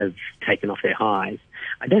have taken off their highs.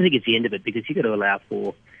 I don't think it's the end of it, because you've got to allow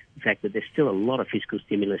for the fact that there's still a lot of fiscal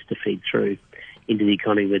stimulus to feed through into the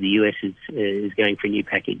economy, where the US is going for a new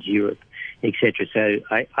package, Europe, etc. So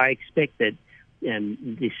I expect that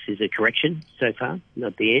this is a correction so far,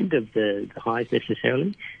 not the end of the highs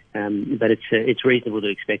necessarily, but it's reasonable to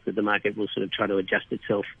expect that the market will sort of try to adjust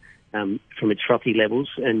itself from its frothy levels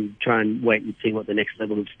and try and wait and see what the next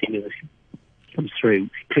level of stimulus comes through.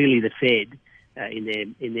 Clearly, the Fed in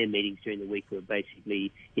their meetings during the week were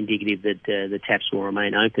basically indicative that the taps will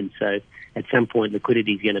remain open. So at some point,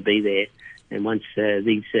 liquidity is going to be there, and once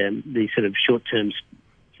these sort of short-term,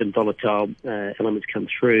 some volatile elements come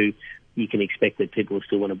through, you can expect that people will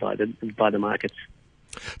still want to buy the markets.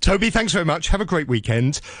 Toby, thanks very much. Have a great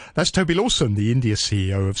weekend. That's Toby Lawson, the India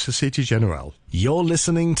CEO of Societe Generale. You're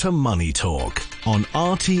listening to Money Talk on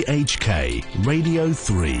RTHK Radio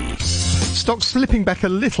 3. Stocks slipping back a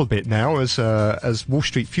little bit now as Wall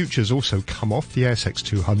Street futures also come off. The ASX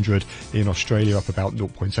 200 in Australia up about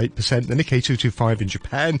 0.8%. The Nikkei 225 in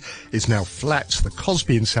Japan is now flat. The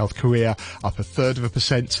Kospi in South Korea up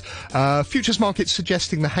 0.33%. Futures markets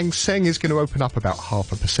suggesting the Hang Seng is going to open up about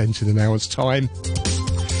 0.5% in an hour's time.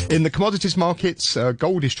 In the commodities markets,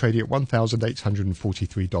 gold is trading at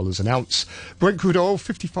 $1,843 an ounce. Brent crude oil,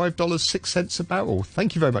 $55.06 a barrel.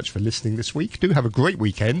 Thank you very much for listening this week. Do have a great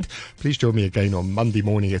weekend. Please join me again on Monday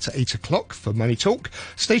morning at 8 o'clock for Money Talk.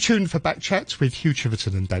 Stay tuned for Backchat with Hugh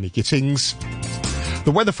Chiverton and Danny Gittings.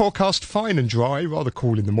 The weather forecast, fine and dry, rather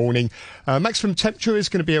cool in the morning. Maximum temperature is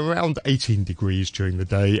going to be around 18 degrees during the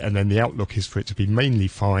day, and then the outlook is for it to be mainly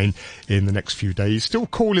fine in the next few days. Still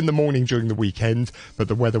cool in the morning during the weekend, but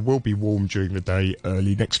the weather will be warm during the day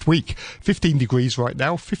early next week. 15 degrees right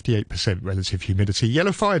now, 58% relative humidity.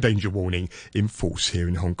 Yellow fire danger warning in force here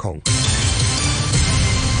in Hong Kong.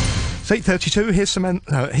 It's 8:32.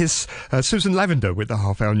 Here's Susan Lavender with the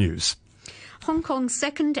half-hour news. Hong Kong's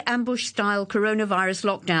second ambush-style coronavirus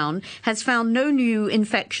lockdown has found no new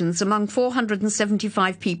infections among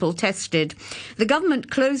 475 people tested. The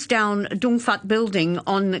government closed down Dong Fat building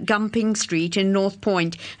on Gumping Street in North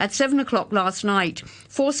Point at 7 o'clock last night,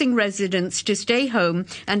 forcing residents to stay home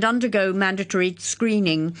and undergo mandatory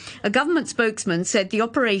screening. A government spokesman said the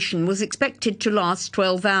operation was expected to last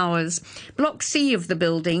 12 hours. Block C of the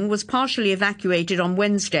building was partially evacuated on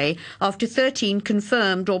Wednesday after 13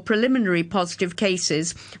 confirmed or preliminary positive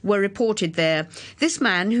cases were reported there. This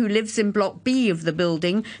man, who lives in Block B of the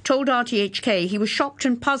building, told RTHK he was shocked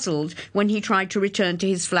and puzzled when he tried to return to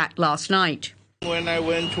his flat last night. When I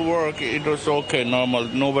went to work, it was okay, normal.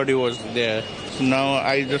 Nobody was there. So now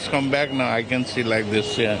I just come back now. I can see like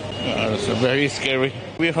this, yeah. It's very scary.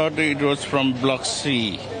 We heard it was from Block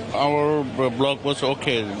C. Our block was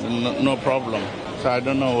okay, no problem. So I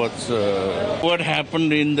don't know what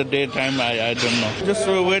happened in the daytime. I don't know. Just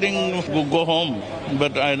waiting to go home,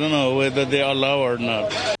 but I don't know whether they allow or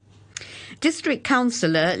not. District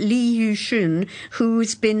Councillor Lee Yu-shun,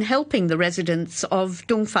 who's been helping the residents of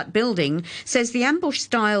Dong Fat building, says the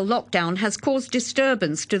ambush-style lockdown has caused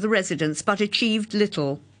disturbance to the residents but achieved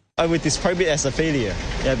little. I would describe it as a failure,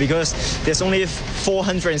 because there's only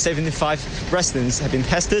 475 residents have been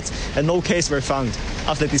tested and no case were found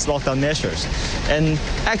after these lockdown measures. And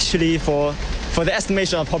actually, for the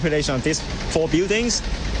estimation of population of these 4 buildings,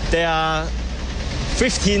 there are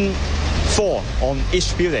 15 floors on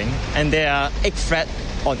each building, and there are 8 flats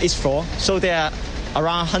on each floor. So there are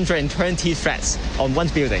around 120 flats on one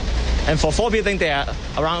building. And for 4 buildings, there are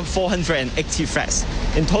around 480 flats.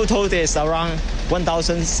 In total, there's around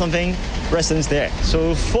 1,000 something residents there.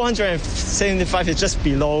 So 475 is just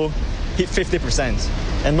below 50%,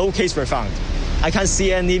 and no case were found. I can't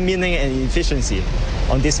see any meaning and efficiency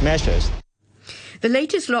on these measures. The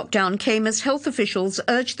latest lockdown came as health officials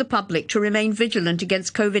urged the public to remain vigilant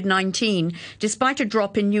against COVID-19, despite a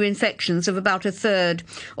drop in new infections of about a third.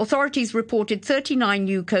 Authorities reported 39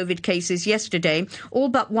 new COVID cases yesterday. All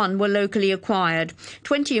but 1 were locally acquired.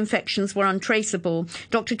 20 infections were untraceable.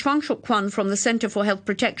 Dr. Chuang Shuk Kwan from the Centre for Health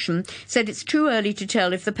Protection said it's too early to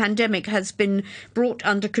tell if the pandemic has been brought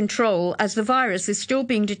under control, as the virus is still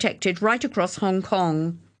being detected right across Hong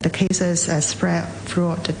Kong. The cases spread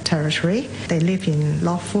throughout the territory. They live in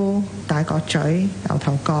Lok Fu, Dai Kok Tsui, Yau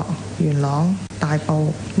Tau Kok, Yuen Long, Dai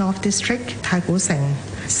Po, North District, Tai Kwu Seng,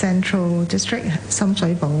 Central District, Sam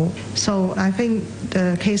Shui Po. So I think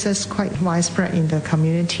the cases quite widespread in the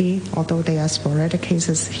community, although they are sporadic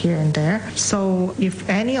cases here and there. So if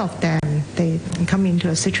any of them, they come into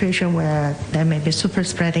a situation where there may be super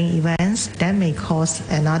spreading events, that may cause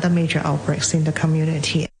another major outbreaks in the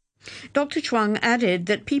community. Dr. Chuang added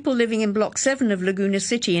that people living in Block 7 of Laguna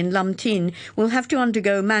City in Lam Tin will have to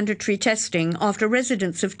undergo mandatory testing after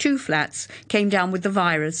residents of 2 flats came down with the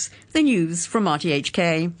virus. The news from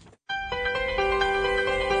RTHK.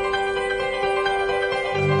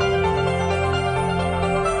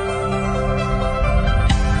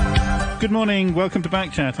 Good morning. Welcome to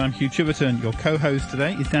Backchat. I'm Hugh Chiverton. Your co-host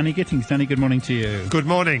today is Danny Gittings. Danny, good morning to you. Good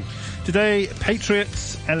morning. Today,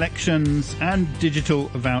 Patriots, elections and digital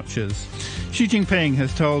vouchers. Xi Jinping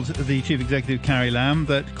has told the Chief Executive Carrie Lam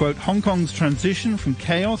that, quote, Hong Kong's transition from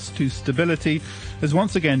chaos to stability has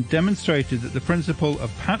once again demonstrated that the principle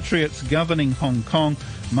of Patriots governing Hong Kong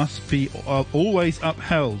must be always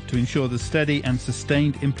upheld to ensure the steady and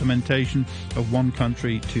sustained implementation of one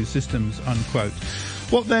country, two systems, unquote.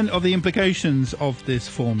 What then are the implications of this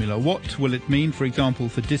formula? What will it mean, for example,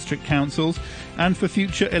 for district councils and for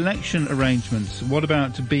future election arrangements? What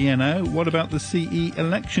about BNO? What about the CE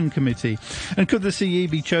election committee? And could the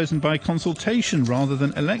CE be chosen by consultation rather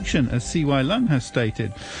than election, as CY Leung has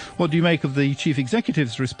stated? What do you make of the chief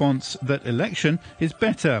executive's response that election is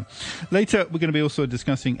better? Later, we're going to be also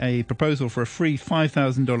discussing a proposal for a free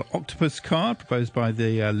 $5,000 octopus card proposed by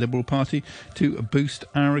the Liberal Party to boost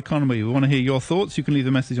our economy. We want to hear your thoughts. You can leave a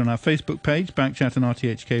message on our Facebook page, Backchat and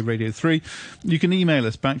RTHK Radio 3. You can email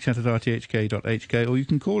us, backchat@rthk.hk, or you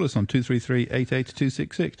can call us on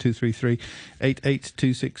 233-88266.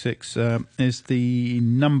 233-88266 is the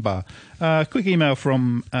number. Quick email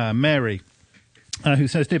from Mary. Who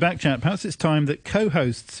says, Dear Backchat, perhaps it's time that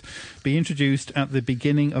co-hosts be introduced at the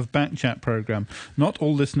beginning of Backchat programme. Not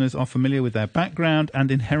all listeners are familiar with their background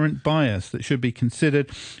and inherent bias that should be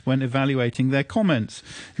considered when evaluating their comments.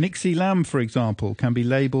 Nixie Lam, for example, can be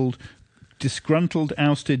labelled disgruntled,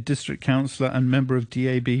 ousted district councillor and member of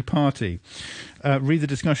DAB party. Read the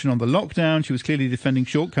discussion on the lockdown. She was clearly defending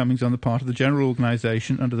shortcomings on the part of the general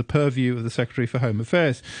organisation under the purview of the Secretary for Home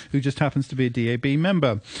Affairs, who just happens to be a DAB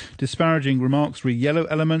member. Disparaging remarks re yellow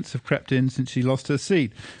elements have crept in since she lost her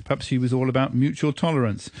seat. Perhaps she was all about mutual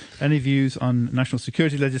tolerance. Any views on national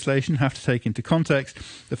security legislation have to take into context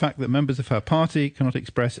the fact that members of her party cannot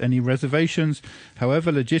express any reservations,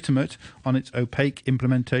 however legitimate, on its opaque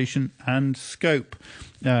implementation and scope.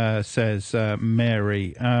 Says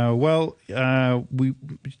Mary.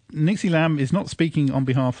 Nixie Lam is not speaking on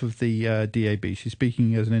behalf of the DAB. She's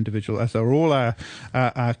speaking as an individual, as are all our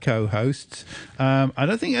co-hosts. I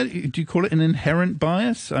don't think, do you call it an inherent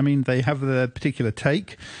bias? I mean, they have their particular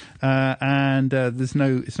take. And it's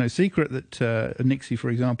no secret that Nixie,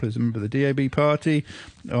 for example, is a member of the DAB party,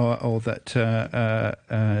 or that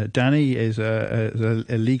Danny is a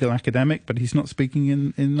legal academic, but he's not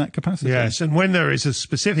speaking in that capacity. Yes, and when there is a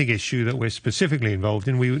specific issue that we're specifically involved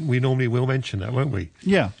in, we normally will mention that, won't we?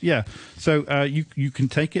 Yeah. So you can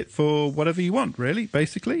take it for whatever you want, really,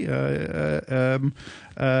 basically. As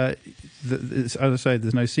I say,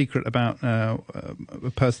 there's no secret about a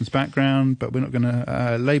person's background, but we're not going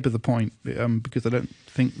to labour the point because I don't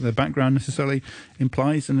think the background necessarily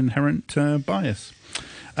implies an inherent bias.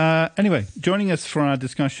 Anyway, joining us for our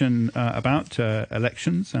discussion about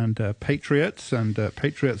elections and Patriots and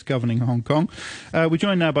Patriots governing Hong Kong, we're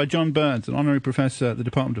joined now by John Burns, an honorary professor at the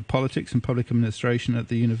Department of Politics and Public Administration at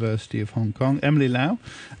the University of Hong Kong. Emily Lau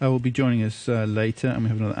will be joining us later, and we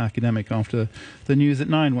have another academic after the news at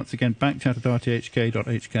 9. Once again,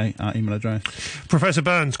 backchat@rthk.hk, our email address. Professor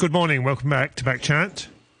Burns, good morning. Welcome back to Backchat.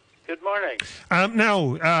 Good morning.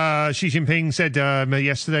 Xi Jinping said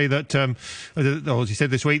yesterday that, or he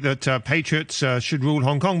said this week, that Patriots should rule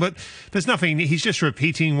Hong Kong, but there's nothing. He's just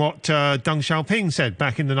repeating what Deng Xiaoping said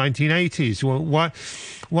back in the 1980s. Well,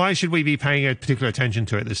 why should we be paying a particular attention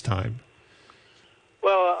to it this time?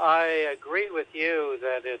 Well, I agree with you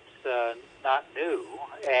that it's not new,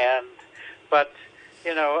 but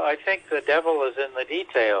I think the devil is in the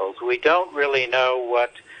details. We don't really know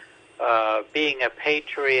what being a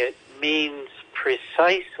patriot means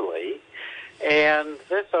precisely, and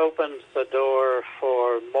this opens the door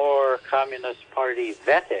for more Communist Party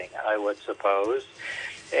vetting, I would suppose,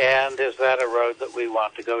 and is that a road that we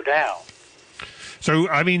want to go down? So,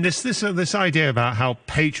 I mean, this idea about how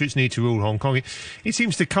patriots need to rule Hong Kong, it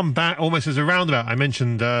seems to come back almost as a roundabout. I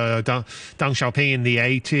mentioned Deng Xiaoping in the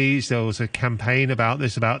 80s. There was a campaign about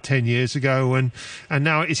this about 10 years ago, and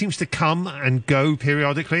now it seems to come and go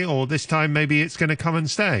periodically, or this time maybe it's going to come and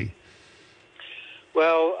stay.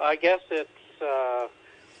 Well, I guess it's the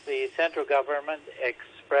central government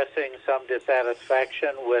expressing some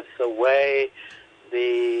dissatisfaction with the way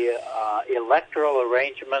the electoral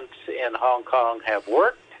arrangements in Hong Kong have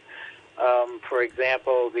worked. For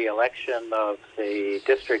example, the election of the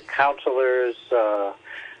district councillors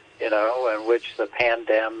in which the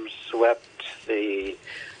pandem swept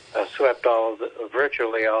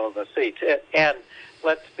virtually all of the seats. And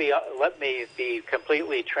let me be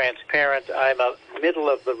completely transparent. I'm a middle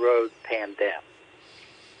of the road pandem.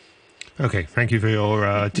 Okay, thank you for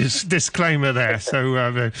your disclaimer there. So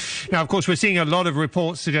now, of course, we're seeing a lot of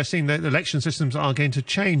reports suggesting that election systems are going to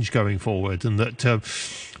change going forward, and that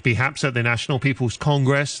perhaps at the National People's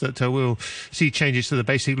Congress that we'll see changes to the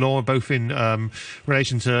basic law, both in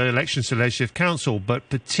relation to elections to Legislative Council, but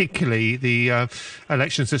particularly the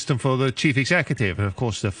election system for the Chief Executive. And, of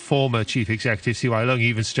course, the former Chief Executive, C.Y. Leung,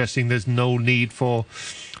 even suggesting there's no need for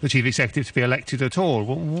the Chief Executive to be elected at all.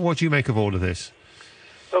 What do you make of all of this?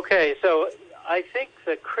 Okay, so I think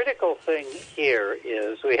the critical thing here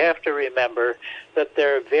is we have to remember that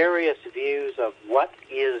there are various views of what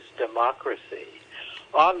is democracy.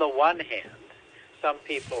 On the one hand, some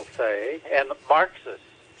people say, and Marxists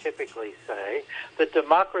typically say, that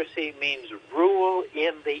democracy means rule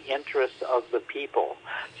in the interests of the people.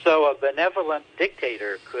 So a benevolent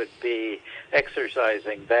dictator could be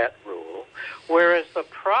exercising that rule, whereas the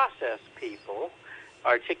process people,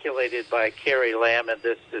 articulated by Carrie Lam in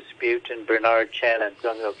this dispute and Bernard Chen and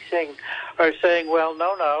Zheng Yuxing, are saying, well,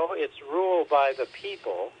 no, it's rule by the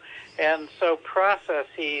people. And so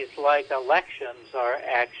processes like elections are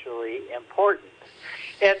actually important.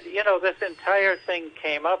 And, this entire thing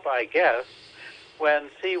came up, I guess, when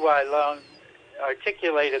C.Y. Leung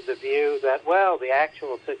articulated the view that, well, the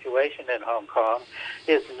actual situation in Hong Kong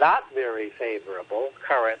is not very favorable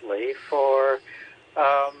currently for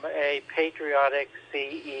a patriotic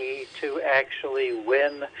CE to actually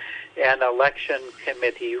win an election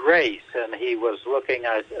committee race. And he was looking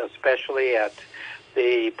especially at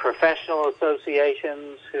the professional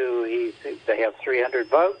associations they have 300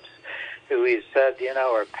 votes, who he said,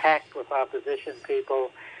 are packed with opposition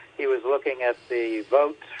people. He was looking at the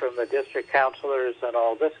votes from the district councilors and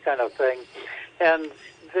all this kind of thing. And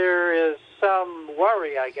there is some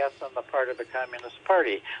worry, I guess, on the part of the Communist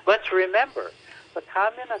Party. Let's remember, the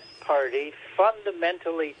Communist Party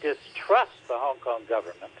fundamentally distrusts the Hong Kong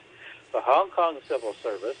government, the Hong Kong civil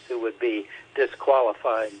service, who would be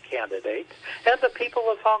disqualifying candidates, and the people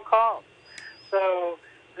of Hong Kong. So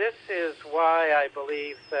this is why I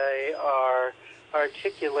believe they are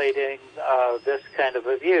articulating this kind of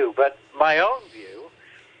a view. But my own view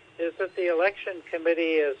is that the election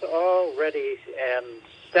committee is already and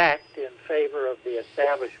stacked in favor of the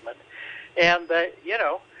establishment, and that,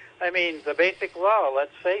 the basic law,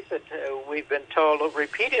 let's face it, we've been told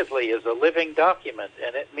repeatedly, is a living document,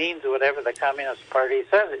 and it means whatever the Communist Party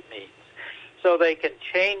says it means. So they can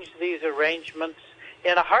change these arrangements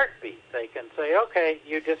in a heartbeat. They can say, okay,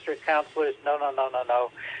 you district councilors, no,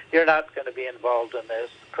 you're not going to be involved in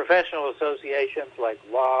this. Professional associations like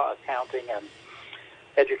law, accounting, and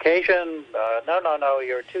education, no,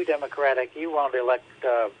 you're too democratic, you won't elect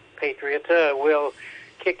Patriots, we'll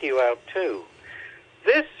kick you out too.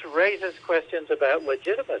 This raises questions about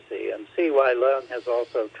legitimacy, and C.Y. Leung has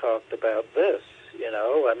also talked about this,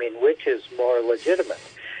 which is more legitimate.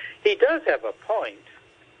 He does have a point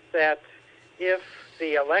that if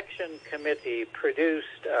the election committee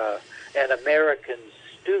produced an American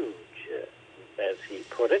stooge, as he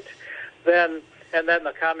put it, then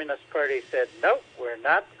the Communist Party said, nope, we're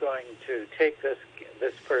not going to take this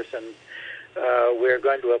person, we're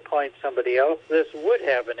going to appoint somebody else, this would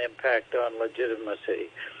have an impact on legitimacy.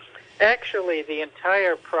 Actually, the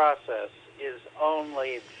entire process is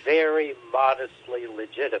only very modestly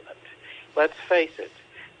legitimate. Let's face it,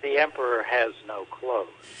 the emperor has no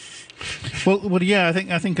clothes. Well, yeah,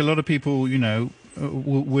 I think a lot of people,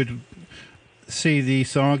 would see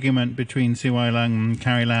this argument between C.Y. Leung and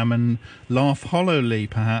Carrie Lam and laugh hollowly,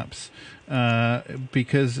 perhaps,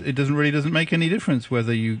 because it doesn't make any difference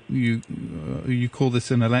whether you call this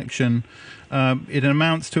an election. It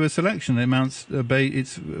amounts to a selection.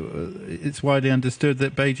 It's widely understood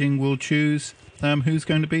that Beijing will choose who's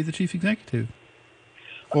going to be the chief executive.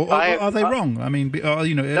 Or are they wrong? I mean, is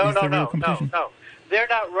there real competition? No, they're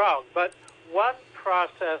not wrong. But one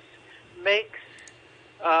process makes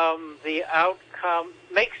the outcome,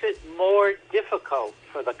 makes it more difficult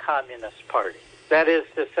for the Communist Party. That is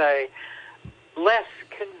to say, less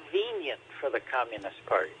convenient for the Communist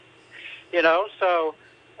Party.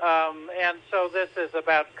 So this is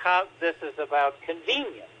about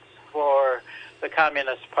convenience for the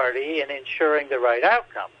Communist Party in ensuring the right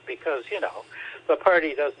outcome, because the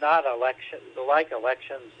party does not like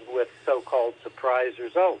elections with so-called surprise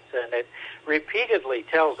results, and it repeatedly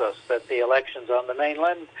tells us that the elections on the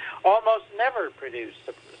mainland almost never produce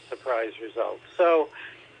surprise results. So,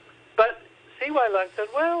 but C.Y. Leung said,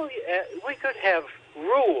 well, we could have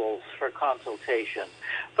rules for consultation.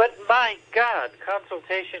 But my God,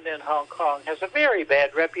 consultation in Hong Kong has a very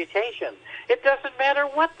bad reputation. It doesn't matter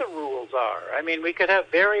what the rules are. I mean, we could have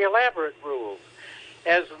very elaborate rules.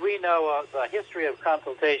 As we know, the history of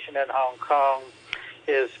consultation in Hong Kong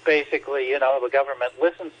is basically, the government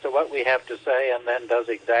listens to what we have to say and then does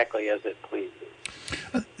exactly as it pleases.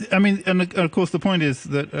 I mean, and of course the point is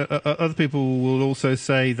that other people will also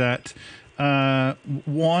say that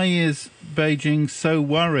why is Beijing so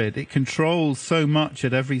worried? It controls so much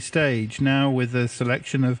at every stage now with the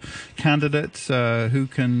selection of candidates who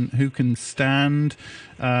can stand.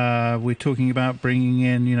 We're talking about bringing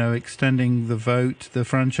in, extending the vote, the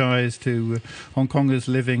franchise to Hong Kongers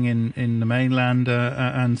living in the mainland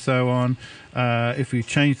and so on. If we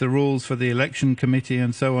change the rules for the election committee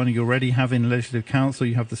and so on, you already have in legislative council,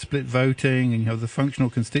 you have the split voting and you have the functional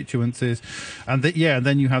constituencies. And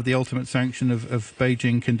then you have the ultimate sanction of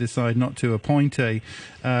Beijing can decide not to appoint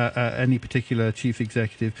any particular chief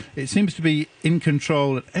executive. It seems to be in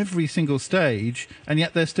control at every single stage, and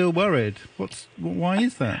yet they're still worried. Why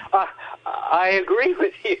is that? I agree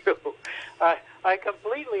with you. I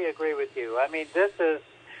completely agree with you. I mean, this is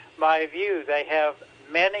my view. They have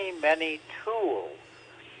many, many tools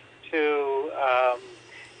to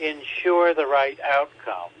ensure the right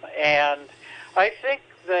outcome. And I think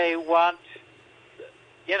they want,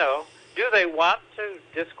 do they want to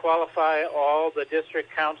disqualify all the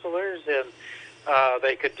district councillors? And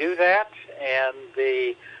they could do that. And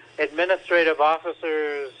the administrative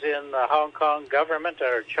officers in the Hong Kong government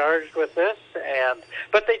are charged with this.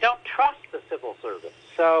 But they don't trust the civil service.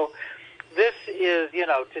 So this is,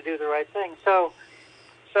 to do the right thing. So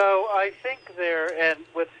I think and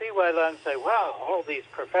with C.Y. Leung say, wow, all these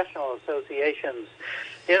professional associations,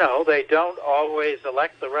 they don't always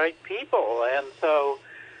elect the right people. And so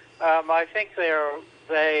I think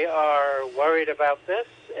they are worried about this,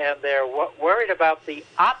 and they're worried about the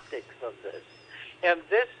optics of this. And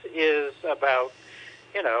this is about,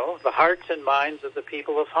 the hearts and minds of the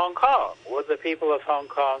people of Hong Kong. Would the people of Hong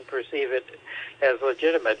Kong perceive it as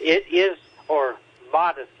legitimate? It is, or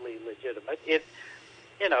modestly legitimate. It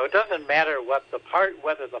doesn't matter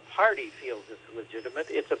whether the party feels it's legitimate.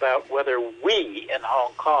 It's about whether we in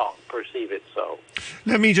Hong Kong perceive it so.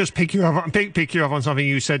 Let me just pick you up on something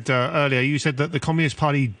you said earlier. You said that the Communist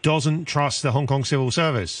Party doesn't trust the Hong Kong civil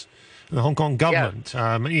service, the Hong Kong government.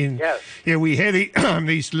 Yes. We hear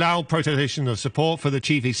these loud protestations of support for the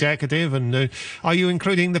chief executive, and are you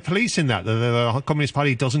including the police in that? The Communist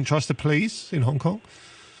Party doesn't trust the police in Hong Kong?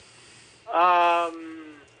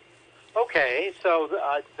 Okay, so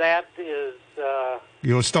that is...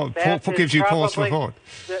 Your stop gives you pause for thought.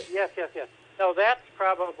 Yes. No, that's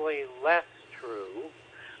probably less true.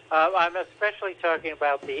 I'm especially talking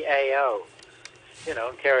about the AO.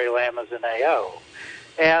 Carrie Lam is an AO.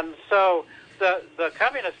 And so the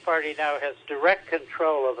Communist Party now has direct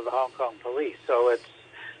control over the Hong Kong police. So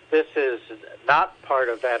this is not part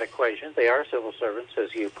of that equation. They are civil servants,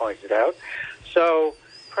 as you pointed out. So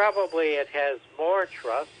probably it has more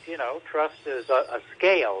trust. Trust is a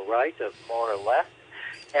scale, right, of more or less.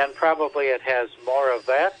 And probably it has more of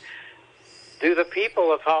that. Do the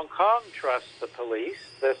people of Hong Kong trust the police?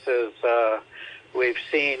 This is, we've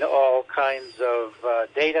seen all kinds of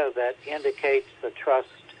data that indicates the trust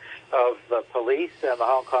of the police, and the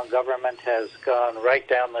Hong Kong government has gone right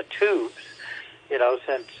down the tubes,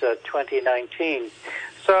 since 2019.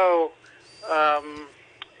 So,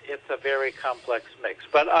 it's a very complex mix.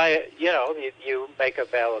 But you make a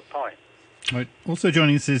valid point. Right. Also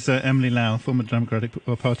joining us is Emily Lau, former Democratic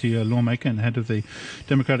Party lawmaker and head of the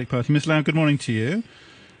Democratic Party. Ms. Lau, good morning to you.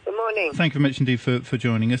 Good morning. Thank you very much indeed for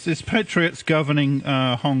joining us. It's Patriots governing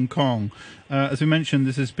Hong Kong. As we mentioned,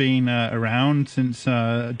 this has been around since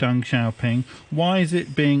Deng Xiaoping. Why is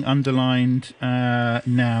it being underlined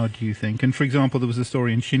now, do you think? And for example, there was a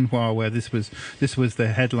story in Xinhua where this was the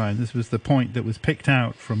headline. This was the point that was picked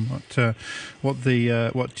out from what Xi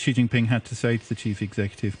Jinping had to say to the chief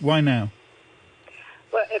executive. Why now?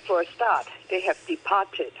 Well, for a start, they have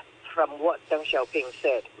departed from what Deng Xiaoping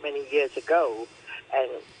said many years ago,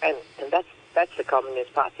 and that's the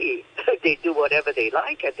Communist Party. They do whatever they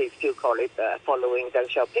like, and they still call it following Deng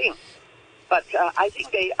Xiaoping. But I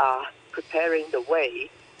think they are preparing the way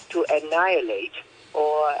to annihilate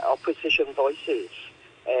all opposition voices,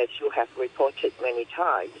 as you have reported many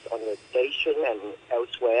times on the station and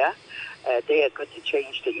elsewhere. They are going to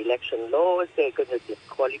change the election laws. They're going to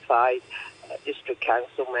disqualify district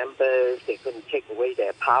council members. They're going to take away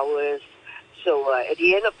their powers. So at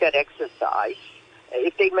the end of that exercise,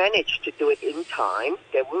 if they manage to do it in time,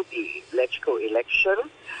 there will be legislative election,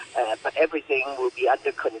 but everything will be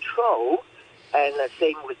under control. and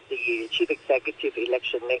same with the chief executive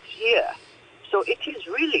election next year. So it is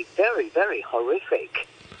really very, very horrific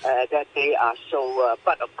that they are so,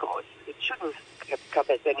 but of course, it shouldn't have come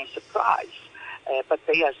as any surprise, but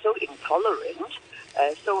they are so intolerant,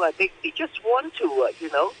 so they just want to,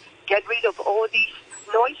 get rid of all these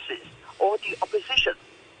noises, all the opposition.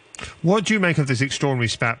 What do you make of this extraordinary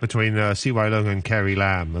spat between C.Y. Leung and Carrie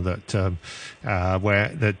Lam that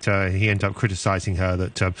he ended up criticising her,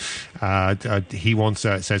 that he wants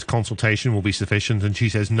says consultation will be sufficient, and she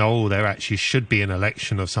says no, there actually should be an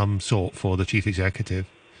election of some sort for the chief executive?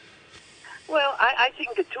 Well, I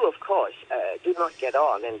think the two, of course, do not get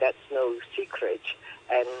on, and that's no secret.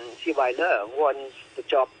 And C.Y. Leung wants the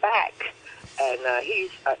job back. And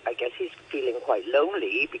I guess he's feeling quite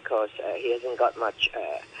lonely because he hasn't got much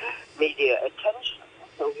media attention,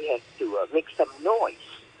 so he has to make some noise.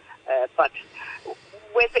 But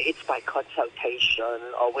whether it's by consultation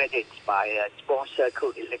or whether it's by a small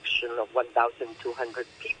circle election of 1,200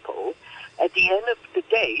 people, at the end of the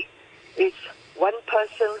day, it's one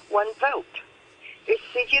person, one vote. It's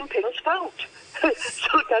Xi Jinping's vote.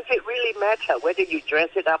 So does it really matter whether you dress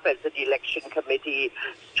it up as an election committee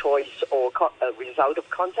choice or a result of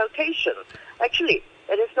consultation? Actually,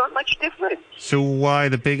 it is not much different. So why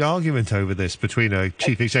the big argument over this between a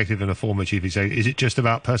chief executive and a former chief executive? Is it just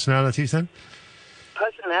about personalities then?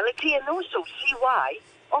 Personality, and also CY.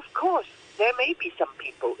 Of course, there may be some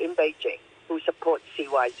people in Beijing who support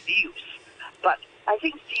CY's views, but I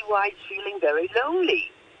think CY is feeling very lonely.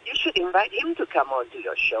 You should invite him to come on to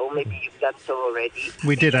your show. Maybe you've done so already.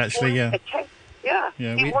 We did actually, yeah.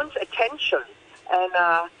 He wants attention, and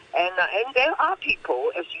there are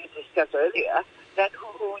people, as you discussed earlier, that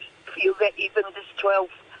who feel that even this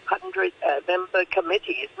 1,200 member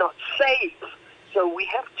committee is not safe. So we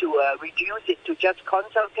have to reduce it to just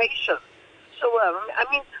consultation. So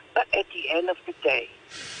but at the end of the day,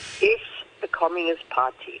 it's the Communist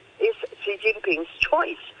Party, it's Xi Jinping's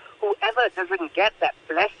choice. Whoever doesn't get that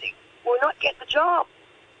blessing will not get the job.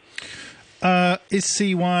 Is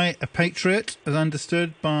CY a patriot, as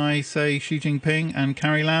understood by, say, Xi Jinping, and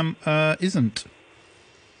Carrie Lam isn't?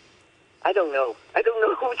 I don't know. I don't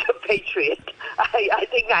know who's a patriot. I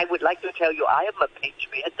think I would like to tell you I am a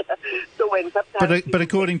patriot. So when sometimes... But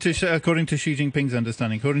according to Xi Jinping's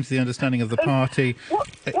understanding, according to the understanding of the party, what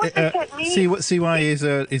does that mean? CY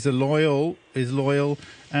is loyal,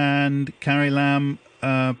 and Carrie Lam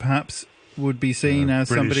perhaps would be seen as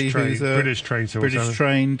somebody who's British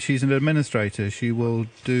trained. She's an administrator. She will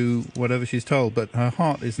do whatever she's told, but her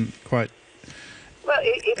heart isn't quite. Well,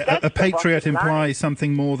 a patriot implies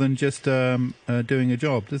something more than just doing a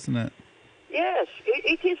job, doesn't it? Yes,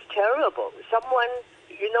 it is terrible. Someone,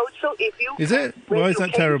 so if you... Is it? Why is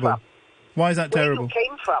that terrible? Why is that terrible? Where you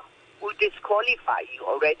came from will disqualify you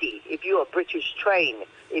already. If you are British trained,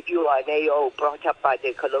 if you are an AO brought up by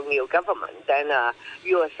the colonial government, then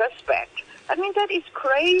you are suspect. I mean, that is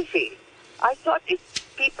crazy. I thought it's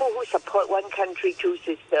people who support one country, two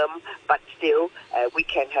system, but still we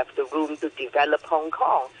can have the room to develop Hong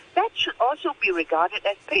Kong. That should also be regarded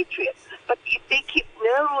as patriots. But if they keep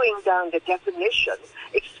narrowing down the definition,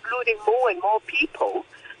 excluding more and more people,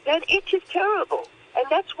 then it is terrible. And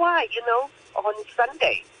that's why, on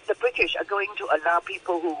Sunday, the British are going to allow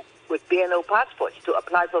people who with BNO passports to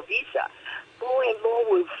apply for visa. More and more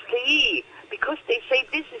will flee because they say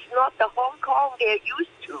this is not the Hong Kong they're used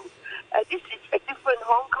to. This is a different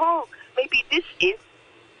Hong Kong. Maybe this is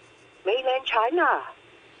mainland China.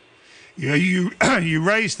 Yeah, you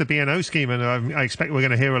raised the BNO scheme, and I expect we're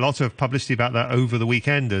going to hear a lot of publicity about that over the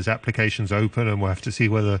weekend as applications open, and we'll have to see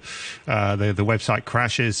whether the website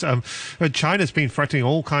crashes. China's been threatening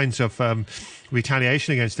all kinds of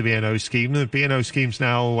retaliation against the BNO scheme. The BNO scheme's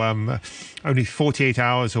now only 48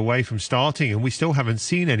 hours away from starting, and we still haven't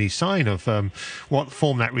seen any sign of what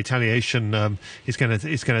form that retaliation is going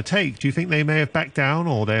to take. Do you think they may have backed down,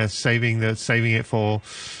 or they're saving it for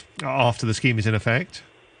after the scheme is in effect?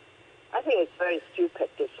 I think it's very stupid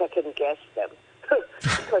to second-guess them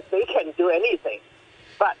because they can do anything.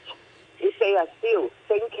 But if they are still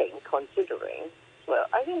thinking, considering, well,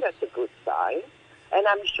 I think that's a good sign. And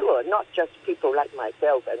I'm sure not just people like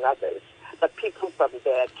myself and others, but people from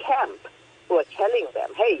their camp who are telling them,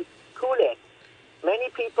 hey, cool it. Many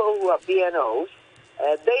people who are BNOs,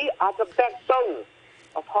 they are the backbone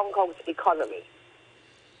of Hong Kong's economy.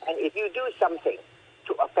 And if you do something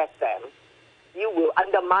to affect them, you will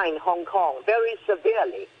undermine Hong Kong very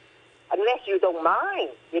severely, unless you don't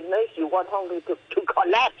mind, unless you want Hong Kong to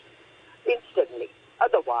collapse instantly.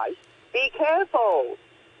 Otherwise, be careful.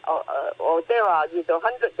 Or there are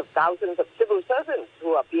hundreds of thousands of civil servants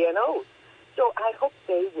who are BNOs. So I hope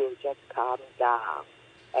they will just calm down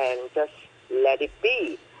and just let it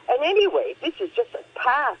be. And anyway, this is just a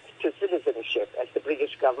path to citizenship, as the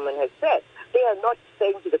British government has said. They are not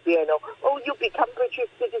saying to the BNO, oh, you become British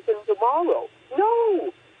citizen tomorrow.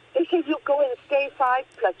 No. They say you go and stay 5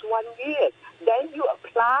 + 1 year. Then you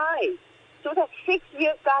apply. So that's 6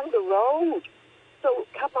 years down the road. So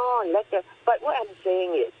come on, but what I'm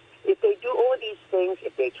saying is, if they do all these things,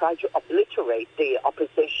 if they try to obliterate the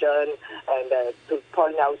opposition and to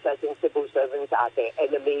point out certain civil servants are their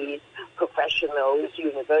enemies, professionals,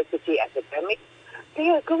 university academics, they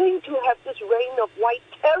are going to have this reign of white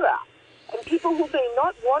terror. And people who may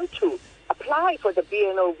not want to apply for the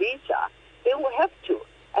BNO visa, they will have to.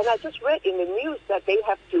 And I just read in the news that they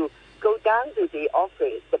have to go down to the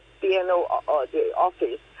office, the BNO or the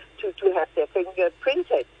office, to have their finger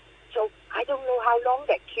printed. So I don't know how long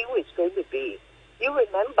that queue is going to be. You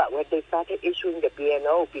remember when they started issuing the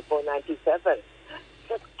BNO before 97?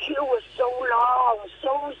 The queue was so long,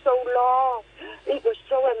 so long. It was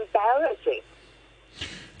so embarrassing.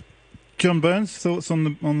 John Burns, thoughts on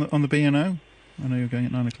the BNO? I know you're going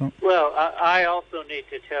at 9 o'clock. Well, I also need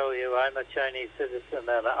to tell you I'm a Chinese citizen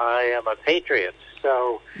and I am a patriot.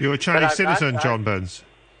 So you're a Chinese citizen, John Burns.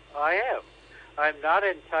 I am. I'm not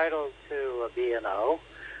entitled to a BNO.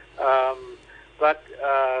 But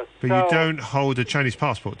you don't hold a Chinese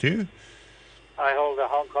passport, do you? I hold a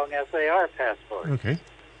Hong Kong SAR passport. Okay.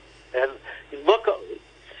 And look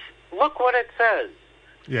what it says.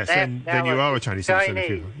 Yes, then you are a Chinese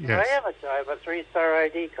citizen. Yes. I have a 3-star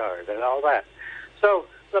ID card and all that. So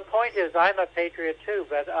the point is, I'm a patriot too.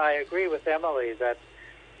 But I agree with Emily that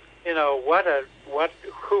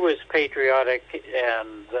who is patriotic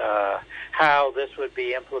and how this would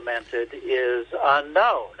be implemented is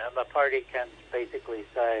unknown, and the party can basically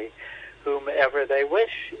say whomever they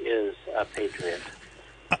wish is a patriot.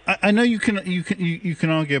 I know you can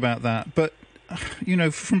argue about that, but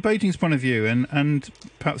from Beijing's point of view, and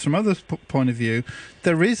perhaps from others' point of view,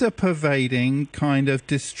 there is a pervading kind of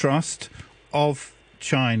distrust of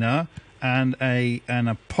China and a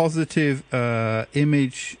positive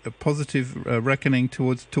image, a positive reckoning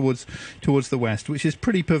towards the West, which is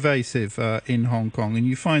pretty pervasive in Hong Kong, and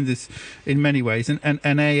you find this in many ways. And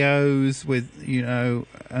AOs with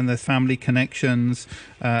and their family connections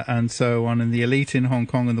and so on, and the elite in Hong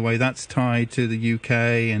Kong and the way that's tied to the UK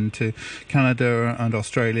and to Canada and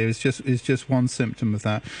Australia is just one symptom of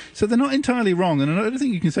that. So they're not entirely wrong, and I don't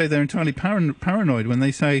think you can say they're entirely paranoid when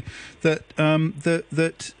they say that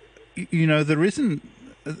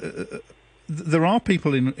there are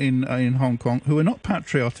people in Hong Kong who are not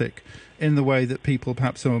patriotic in the way that people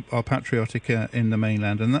perhaps are patriotic in the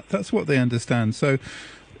mainland, and that's what they understand. So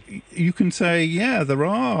you can say, there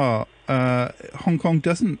are Hong Kong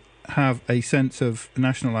doesn't have a sense of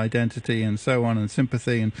national identity and so on, and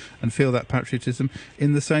sympathy and feel that patriotism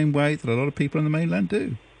in the same way that a lot of people in the mainland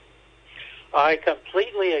do. I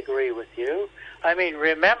completely agree with you. I mean,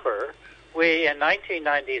 remember, in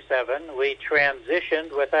 1997, we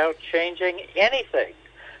transitioned without changing anything.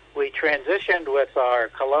 We transitioned with our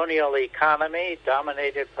colonial economy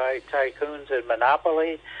dominated by tycoons and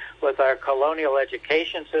monopoly, with our colonial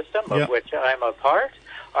education system, of which I'm a part,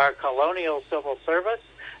 our colonial civil service,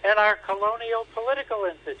 and our colonial political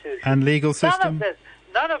institutions. And legal system.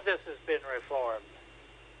 None of this has been reformed.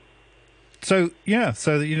 So,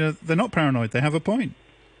 they're not paranoid. They have a point.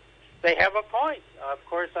 They have a point. Of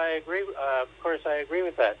course, I agree.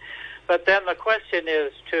 With that. But then the question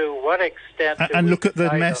is, to what extent? And look at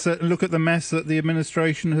the mess. Look at the mess that the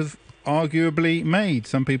administration have arguably made.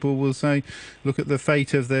 Some people will say, look at the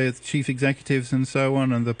fate of the chief executives and so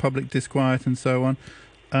on, and the public disquiet and so on.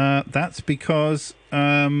 That's because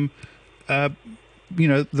the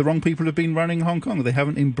wrong people have been running Hong Kong. They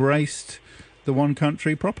haven't embraced the one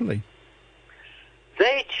country properly.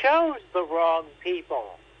 They chose the wrong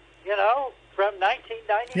people. From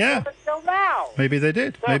 1997 till now. Maybe they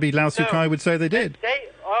did. So, maybe Lau Siu-kai would say they did.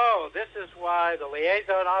 This is why the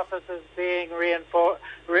liaison office is being reformed,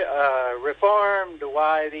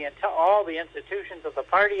 why all the institutions of the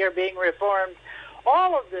party are being reformed.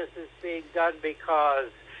 All of this is being done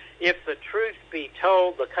because, if the truth be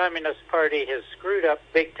told, the Communist Party has screwed up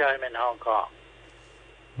big time in Hong Kong.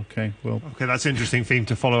 Okay, well, okay, that's an interesting theme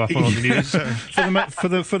to follow up on the news.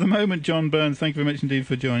 For the moment, John Burns, thank you very much indeed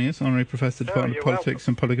for joining us, Honorary Professor, Department of Politics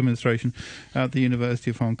and Public Administration at the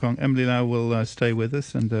University of Hong Kong. Emily Lau will stay with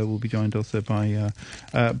us, and we'll be joined also by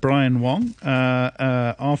Brian Wong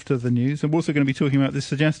after the news. And we're also going to be talking about this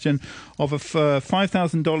suggestion of a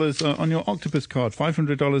 $5,000 on your Octopus card,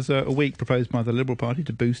 $500 a week proposed by the Liberal Party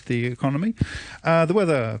to boost the economy. The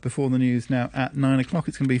weather before the news now at 9 o'clock.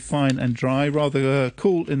 It's going to be fine and dry, rather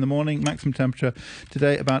cool in the morning. Maximum temperature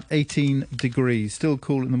today about 18 degrees. Still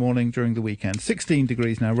cool in the morning during the weekend. 16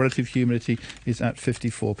 degrees now. Relative humidity is at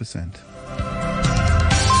 54%.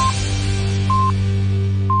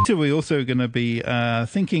 We're also going to be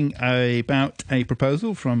thinking about a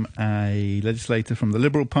proposal from a legislator from the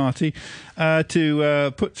Liberal Party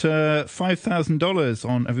to put $5,000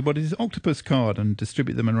 on everybody's Octopus card and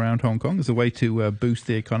distribute them around Hong Kong as a way to boost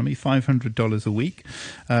the economy. $500 a week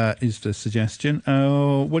is the suggestion.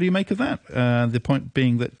 What do you make of that? The point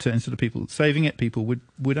being that instead of people saving it, people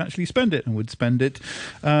would actually spend it and would spend it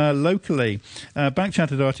locally.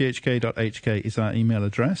 Backchat at rthk.hk is our email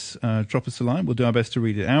address. Drop us a line. We'll do our best to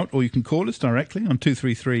read it out. Or you can call us directly on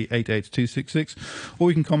 233-88266, or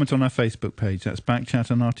you can comment on our Facebook page. That's Backchat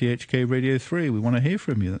on RTHK Radio 3. We want to hear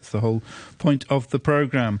from you. That's the whole point of the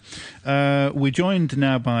programme. We're joined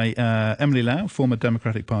now by Emily Lau, former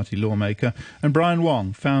Democratic Party lawmaker, and Brian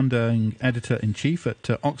Wong, founding editor-in-chief at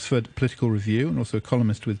Oxford Political Review and also a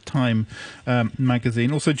columnist with Time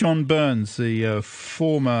magazine. Also John Burns, the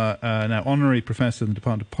former, now honorary professor in the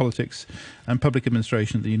Department of Politics and Public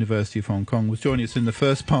Administration at the University of Hong Kong, was joining us in the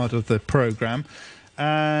first part of the programme.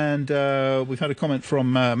 And we've had a comment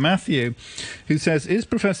from Matthew, who says, is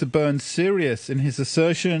Professor Burns serious in his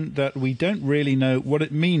assertion that we don't really know what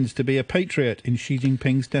it means to be a patriot in Xi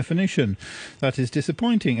Jinping's definition? That is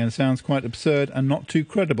disappointing and sounds quite absurd and not too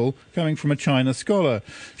credible coming from a China scholar.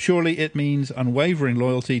 Surely it means unwavering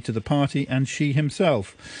loyalty to the party and Xi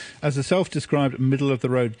himself. As a self-described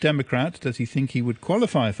middle-of-the-road Democrat, does he think he would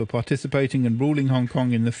qualify for participating and ruling Hong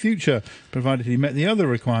Kong in the future, provided he met the other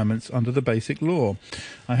requirements under the Basic Law?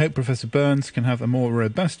 I hope Professor Burns can have a more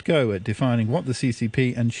robust go at defining what the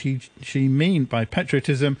CCP and Xi mean by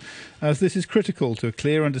patriotism, as this is critical to a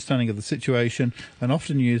clear understanding of the situation and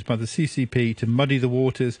often used by the CCP to muddy the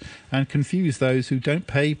waters and confuse those who don't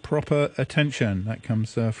pay proper attention. That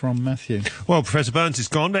comes from Matthew. Well, Professor Burns is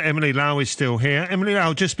gone, but Emily Lau is still here. Emily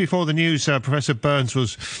Lau, just before the news, Professor Burns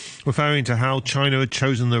was referring to how China had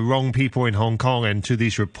chosen the wrong people in Hong Kong and to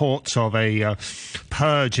these reports of a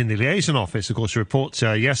purge in the liaison office. Of course, reports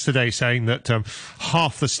yesterday saying that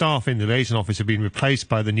half the staff in the liaison office have been replaced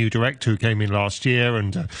by the new director who came in last year,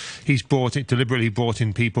 and he's deliberately brought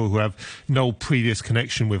in people who have no previous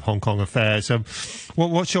connection with Hong Kong affairs.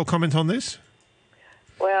 What's your comment on this?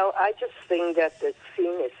 Well, I just think that the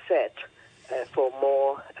scene is set for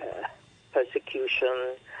more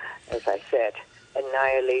persecution, as I said,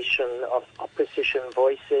 annihilation of opposition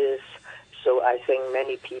voices. So I think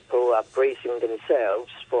many people are bracing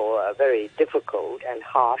themselves for very difficult and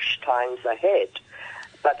harsh times ahead.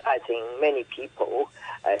 But I think many people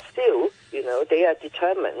still, they are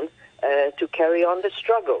determined to carry on the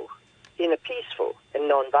struggle in a peaceful and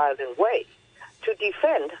non-violent way, to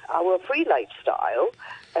defend our free lifestyle,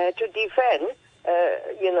 to defend,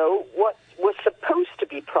 what was supposed to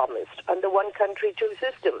be promised under one country, two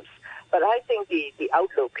systems. But I think the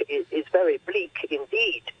outlook is very bleak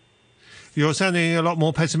indeed. You're sounding a lot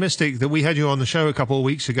more pessimistic. That we had you on the show a couple of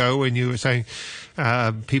weeks ago when you were saying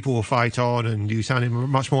people will fight on, and you sounded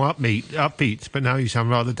much more upbeat, but now you sound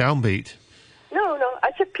rather downbeat. No,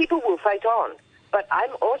 I said people will fight on, but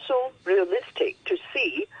I'm also realistic to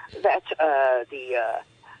see that the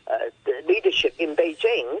leadership in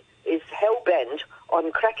Beijing is hell-bent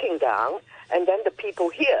on cracking down, and then the people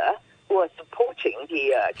here who are supporting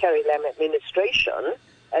the Carrie Lam administration,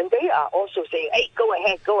 and they are also saying, hey, go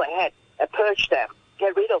ahead, purge them,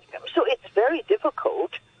 get rid of them. So it's very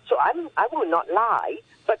difficult. So I will not lie,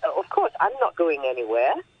 but of course I'm not going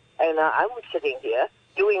anywhere, and I'm sitting here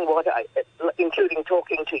doing including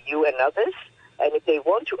talking to you and others, and if they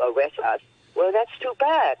want to arrest us, well, that's too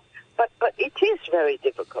bad. But it is very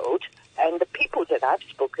difficult, and the people that I've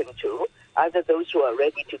spoken to, either those who are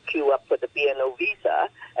ready to queue up for the BNO visa,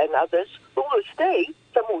 and others who will stay,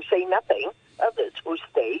 some will say nothing, others will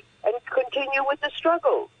stay and continue with the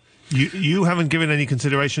struggle. You haven't given any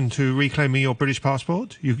consideration to reclaiming your British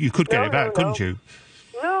passport? You could get it back, couldn't you?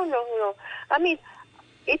 No. I mean,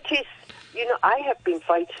 it is, I have been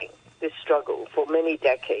fighting this struggle for many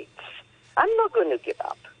decades. I'm not going to give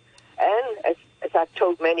up. And as I've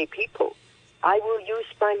told many people, I will use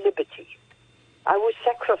my liberty. I will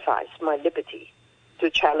sacrifice my liberty to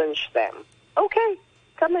challenge them. Okay,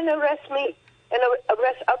 come and arrest me and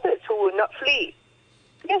arrest others who will not flee.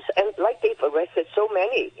 Yes, and like they've arrested so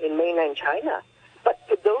many in mainland China. But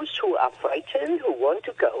for those who are frightened, who want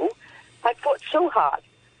to go, I fought so hard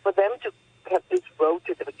for them to have this road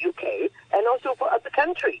to the UK and also for other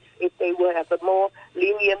countries if they will have a more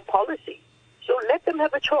lenient policy. So let them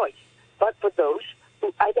have a choice. But for those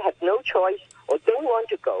who either have no choice or don't want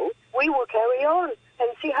to go, we will carry on and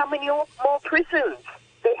see how many more prisons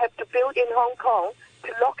they have to build in Hong Kong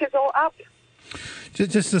to lock us all up.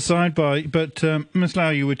 Just a sidebar, but Ms. Lau,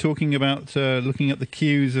 you were talking about looking at the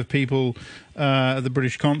queues of people at the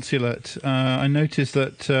British consulate. I noticed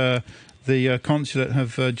that the consulate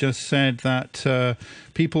have just said that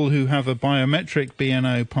people who have a biometric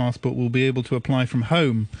BNO passport will be able to apply from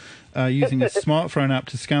home using a smartphone app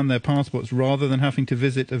to scan their passports rather than having to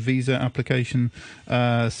visit a visa application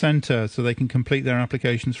centre, so they can complete their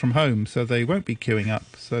applications from home, so they won't be queuing up.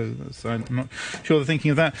 So I'm not sure they're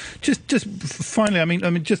thinking of that. Just finally, I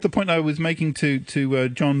mean, just the point I was making to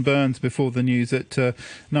John Burns before the news at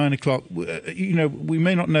 9 o'clock. You know, we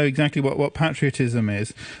may not know exactly what patriotism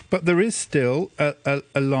is, but there is still a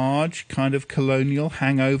large kind of colonial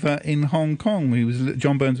hangover in Hong Kong.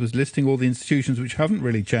 John Burns was listing all the institutions which haven't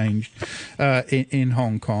really changed in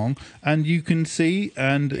Hong Kong, and you can see,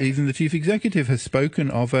 and even the chief executive has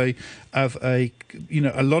spoken of a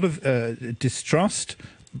lot of distrust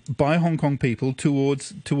by Hong Kong people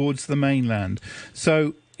towards the mainland.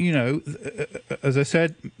 So, you know, as I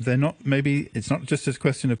said, they're not. Maybe it's not just a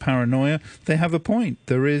question of paranoia. They have a point.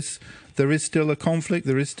 There is still a conflict.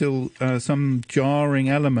 There is still some jarring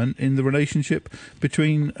element in the relationship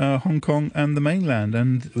between Hong Kong and the mainland,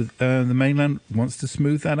 and the mainland wants to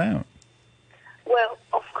smooth that out. Well,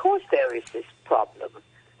 of course there is this problem,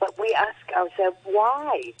 but we ask ourselves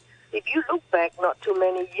why. If you look back not too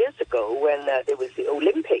many years ago when there was the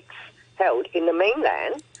Olympics held in the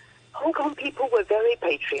mainland, Hong Kong people were very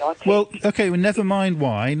patriotic. Well, okay, well, never mind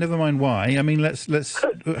why. I mean, let's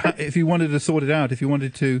if you wanted to sort it out, if you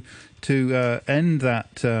wanted to end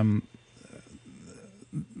that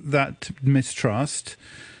mistrust,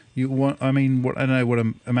 you want. I mean, I don't know what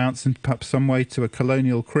amounts in perhaps some way to a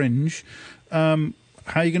colonial cringe. How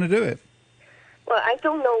are you going to do it? Well, I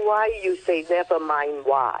don't know why you say never mind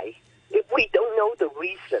why. If we don't know the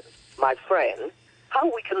reason, my friend, how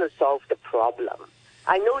are we going to solve the problem?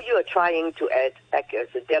 I know you are trying to act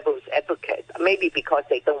as a devil's advocate, maybe because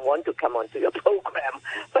they don't want to come onto your program,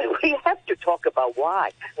 but we have to talk about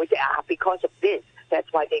why. We say, because of this,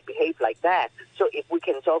 that's why they behave like that. So if we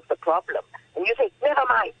can solve the problem, and you say, never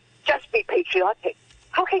mind, just be patriotic.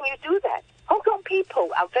 How can you do that? Hong Kong people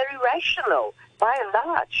are very rational, by and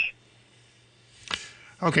large.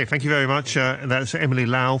 Okay, thank you very much. That's Emily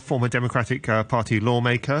Lau, former Democratic Party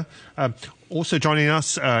lawmaker. Also joining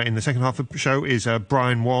us in the second half of the show is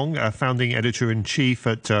Brian Wong, founding editor-in-chief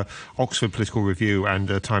at Oxford Political Review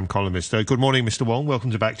and Time columnist. Good morning, Mr. Wong.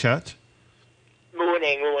 Welcome to Backchat.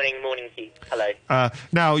 Morning, Keith. Hello.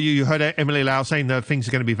 Now, you heard Emily Lau saying that things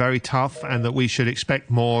are going to be very tough and that we should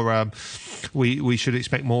expect more. We should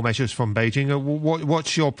expect more measures from Beijing.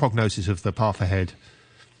 What's your prognosis of the path ahead?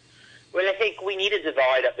 Well, I think we need to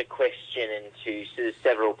divide up the question into sort of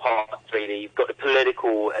several parts, really. You've got the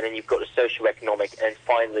political, and then you've got the socio-economic, and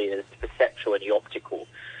finally there's the perceptual and the optical.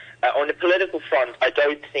 On the political front, I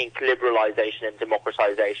don't think liberalisation and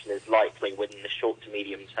democratisation is likely within the short to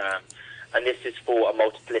medium term. And this is for a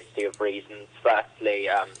multiplicity of reasons. Firstly,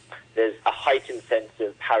 there's a heightened sense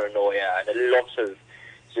of paranoia and a lot of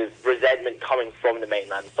sort of resentment coming from the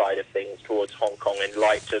mainland side of things towards Hong Kong in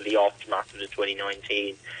light of the aftermath of the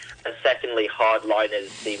 2019. And secondly, hardliners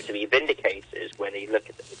seem to be vindicated when you look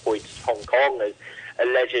at the points of Hong Kong as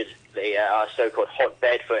allegedly a so-called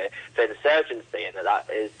hotbed for insurgency, and that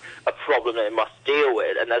is a problem that it must deal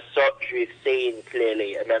with. And as such, we've seen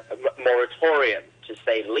clearly a moratorium, to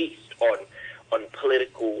say the least, on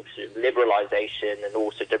political sort of liberalisation and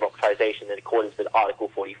also democratisation in accordance with Article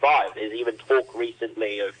 45. There's even talk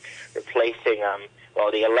recently of replacing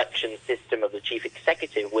the election system of the chief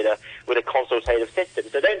executive with a consultative system.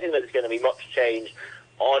 So I don't think that there's going to be much change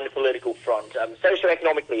on the political front.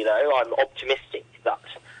 Socio-economically, though, I'm optimistic that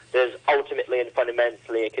there's ultimately and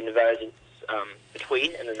fundamentally a convergence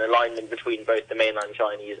between and an alignment between both the mainland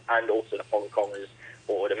Chinese and also the Hong Kongers,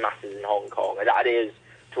 or the masses in Hong Kong, and that is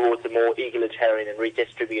towards a more egalitarian and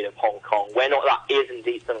redistributive Hong Kong. Whether or not that is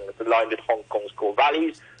indeed something that's aligned with Hong Kong's core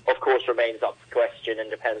values, of course, remains up for question and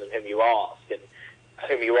depends on whom you ask and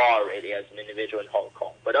whom you are really as an individual in Hong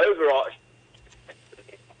Kong. But overall,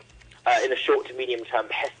 in the short to medium term,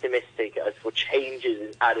 pessimistic as for changes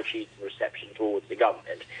in attitudes and reception towards the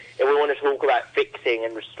government. If we want to talk about fixing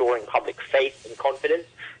and restoring public faith and confidence,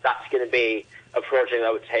 that's going to be a project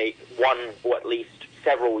that would take one or at least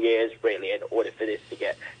several years, really, in order for this to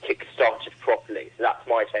get kick-started properly. So that's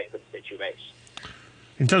my take on the situation.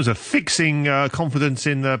 In terms of fixing confidence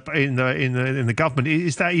in the government,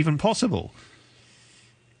 is that even possible?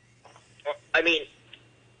 I mean,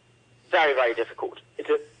 very, very difficult.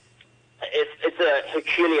 It's a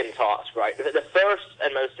Herculean task, right? The first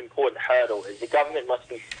and most important hurdle is the government must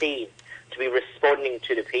be seen to be responding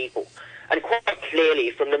to the people. And quite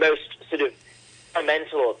clearly, from the most sort of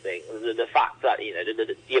fundamental thing, the fact that, you know,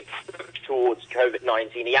 the approach towards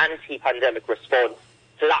COVID-19, the anti-pandemic response,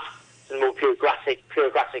 so that's the more bureaucratic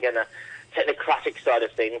and a technocratic side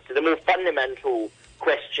of things, to the more fundamental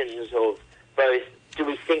questions of both, do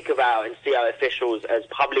we think about and see our officials as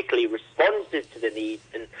publicly responsive to the needs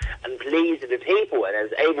and pleas of the people and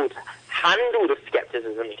as able to handle the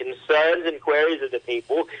skepticism and concerns and queries of the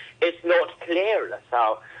people? It's not clear that's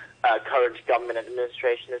how current government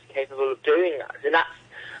administration is capable of doing that. And that's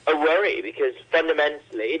a worry, because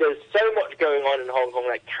fundamentally there's so much going on in Hong Kong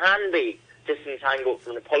that can be disentangled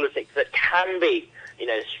from the politics, that can be, you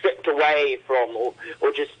know, stripped away from or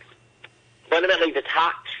just fundamentally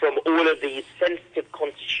detached from all of these sensitive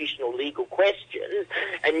constitutional legal questions.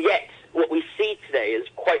 And yet what we see today is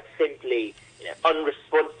quite simply, you know,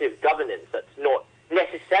 unresponsive governance that's not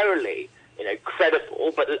necessarily, you know,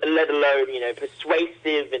 credible, but let alone, you know,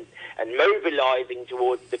 persuasive and mobilizing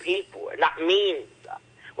towards the people. And that means that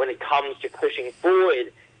when it comes to pushing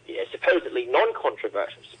forward, you know, supposedly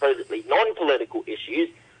non-controversial, supposedly non-political issues,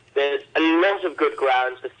 there's a lot of good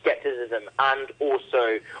grounds for skepticism and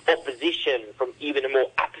also opposition from even the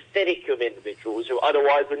more apathetic of individuals who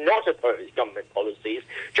otherwise would not oppose government policies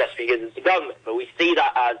just because it's the government. But we see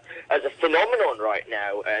that as a phenomenon right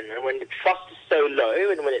now, and when the trust is so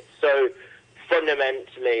low and when it's so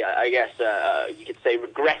fundamentally, I guess, you could say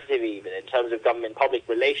regressive even in terms of government-public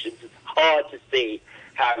relations, it's hard to see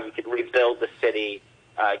how we could rebuild the city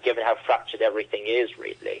given how fractured everything is,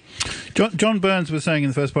 really. John Burns was saying in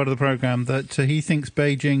the first part of the programme that he thinks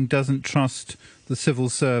Beijing doesn't trust the civil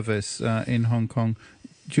service in Hong Kong.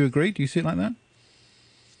 Do you agree? Do you see it like that?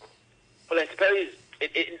 Well, I suppose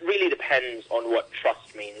it really depends on what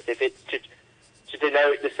trust means. If it's to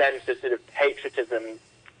denote the sense of sort of patriotism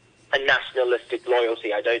and nationalistic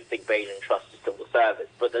loyalty, I don't think Beijing trusts the civil service.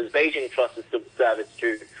 But does Beijing trust the civil service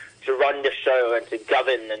to run the show and to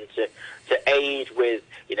govern and to aid with,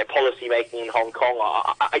 you know, policy making in Hong Kong?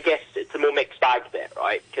 I guess it's a more mixed bag there,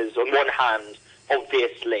 right? Because on one hand,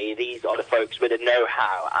 obviously, these are the folks with the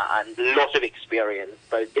know-how and a lot of experience,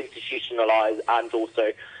 both institutionalized and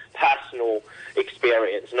also personal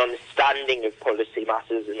experience and understanding of policy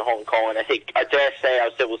matters in Hong Kong. And I dare say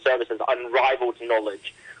our civil service has unrivaled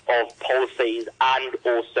knowledge of policies and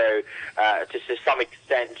also, to some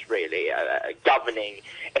extent, really, governing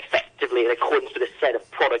effectively in accordance with a set of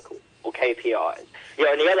protocols or KPIs. You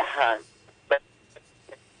know, on the other hand,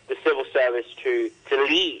 the civil service to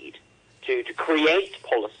lead, to create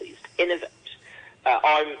policies, to innovate.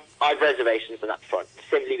 I have reservations on that front,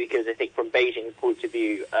 simply because I think from Beijing's point of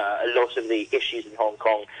view, a lot of the issues in Hong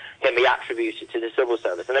Kong can be attributed to the civil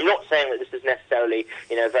service. And I'm not saying that this is necessarily,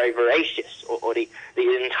 you know, very veracious or the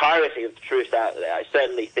entirety of the truth out there. I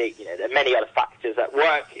certainly think, you know, there are many other factors at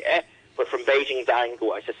work here, but from Beijing's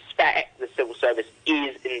angle, I suspect the civil service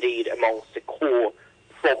is indeed amongst the core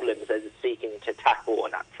problems that it's seeking to tackle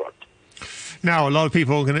on that front. Now, a lot of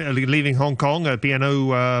people are leaving Hong Kong. A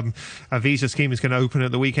BNO visa scheme is going to open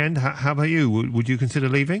at the weekend. How about you? Would you consider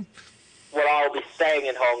leaving? Well, I'll be staying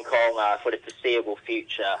in Hong Kong for the foreseeable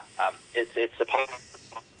future. It's a part of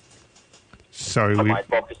my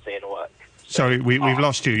advocacy and work. Sorry, we've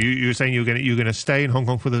lost you. You were saying you're going to stay in Hong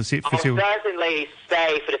Kong for the foreseeable. I'll certainly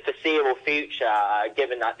stay for the foreseeable future,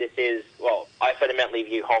 given that this is, well, I fundamentally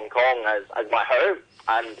view Hong Kong as my home,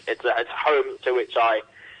 and it's a home to which I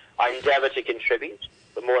endeavour to contribute,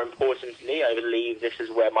 but more importantly, I believe this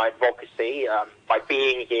is where my advocacy, by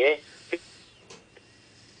being here...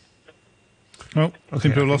 Oh, I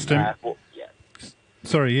think we lost him.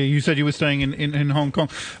 Sorry, you said you were staying in Hong Kong.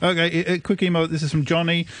 Okay, a quick email. This is from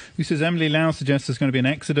Johnny, who says, Emily Lau suggests there's going to be an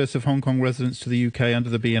exodus of Hong Kong residents to the UK under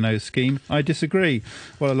the BNO scheme. I disagree.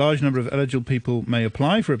 While a large number of eligible people may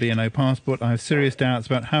apply for a BNO passport, I have serious doubts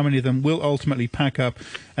about how many of them will ultimately pack up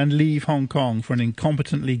and leave Hong Kong for an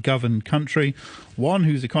incompetently governed country, one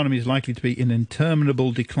whose economy is likely to be in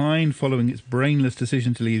interminable decline following its brainless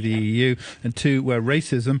decision to leave the EU, and two, where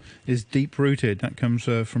racism is deep-rooted. That comes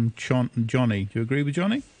from Johnny. Do you agree with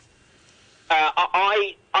Johnny?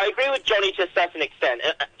 I I agree with Johnny to a certain extent.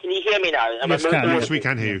 Can you hear me now? Yes, we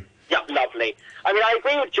can hear you. Yeah, lovely. I mean, I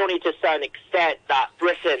agree with Johnny to a certain extent that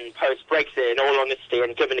Britain, post-Brexit, in all honesty,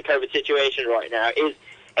 and given the COVID situation right now, is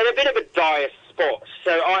in a bit of a dire spot.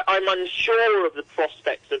 So I'm unsure of the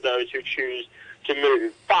prospects of those who choose to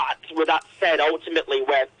move. But with that said, ultimately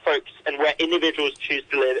where folks and where individuals choose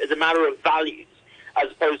to live is a matter of values, as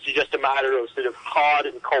opposed to just a matter of sort of hard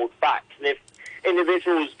and cold facts. And if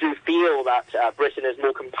individuals do feel that Britain is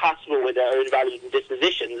more compatible with their own values and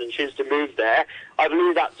dispositions and choose to move there, I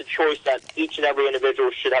believe that's a choice that each and every individual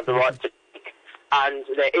should have the right to make. And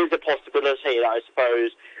there is a possibility that I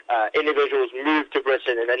suppose individuals move to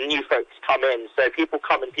Britain and then new folks come in. So people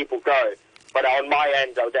come and people go. But on my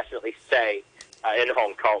end, I'll definitely stay in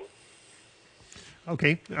Hong Kong.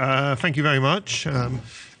 Okay, thank you very much.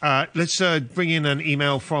 Let's bring in an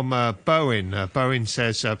email from Bowen. Bowen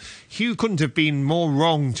says, Hugh couldn't have been more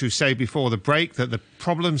wrong to say before the break that the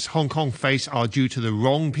problems Hong Kong face are due to the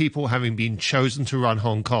wrong people having been chosen to run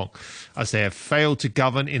Hong Kong, as they have failed to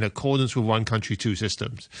govern in accordance with one country, two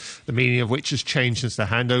systems, the meaning of which has changed since the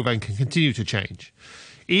handover and can continue to change.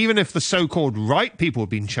 Even if the so-called right people had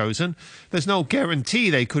been chosen, there's no guarantee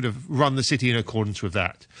they could have run the city in accordance with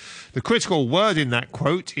that. The critical word in that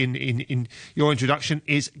quote in your introduction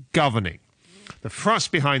is governing. The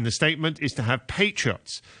thrust behind the statement is to have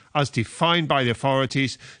patriots, as defined by the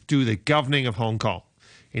authorities, do the governing of Hong Kong.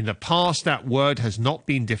 In the past, that word has not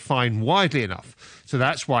been defined widely enough, so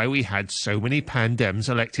that's why we had so many pandems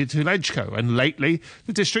elected to LegCo, and lately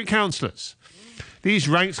the district councillors. These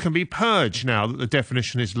ranks can be purged now that the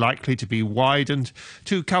definition is likely to be widened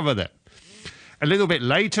to cover them. A little bit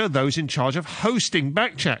later, those in charge of hosting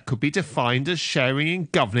Backchat could be defined as sharing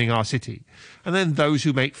and governing our city. And then those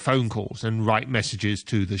who make phone calls and write messages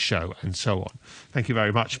to the show and so on. Thank you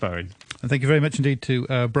very much, Bowen. And thank you very much indeed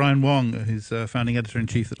to Brian Wong, who's founding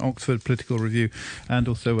editor-in-chief at Oxford Political Review and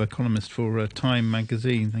also a columnist for Time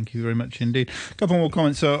magazine. Thank you very much indeed. A couple more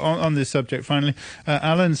comments on this subject, finally.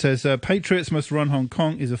 Alan says, Patriots must run Hong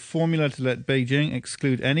Kong is a formula to let Beijing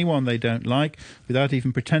exclude anyone they don't like without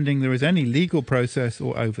even pretending there is any legal process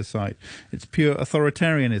or oversight. It's pure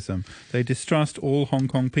authoritarianism. They distrust all Hong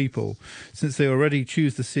Kong people. Since they already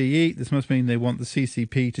choose the CE, this must mean they want the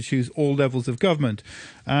CCP to choose all levels of government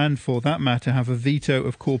and, for that matter, have a veto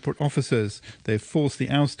of corporate officers. They've forced the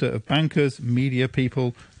ouster of bankers, media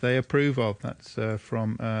people they approve of. That's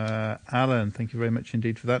from Alan. Thank you very much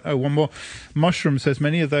indeed for that. Oh, one more. Mushroom says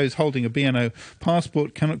many of those holding a BNO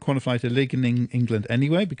passport cannot qualify to live in England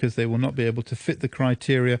anyway because they will not be able to fit the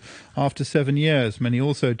criteria after 7 years. Many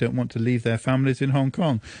also don't want to leave their families in Hong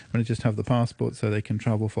Kong and just have the passport so they can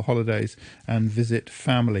travel for holidays and visit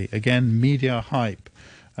family. Again, media hype.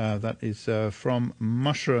 That is from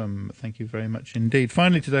Mushroom. Thank you very much indeed.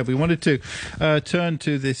 Finally today, we wanted to turn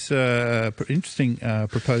to this interesting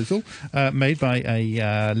proposal made by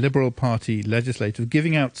a Liberal Party legislator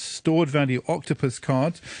giving out stored value octopus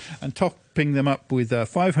cards and topping them up with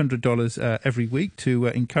 $500 every week to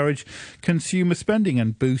encourage consumer spending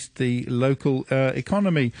and boost the local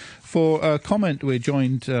economy. For comment, we're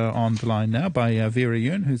joined on the line now by Vera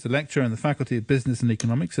Yuen, who's the lecturer in the Faculty of Business and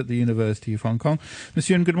Economics at the University of Hong Kong. Ms.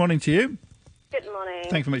 Yuen, good morning to you. Good morning.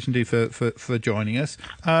 Thank you very much indeed for joining us.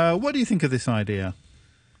 What do you think of this idea?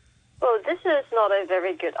 Well, this is not a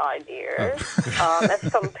very good idea as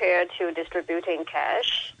compared to distributing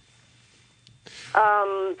cash.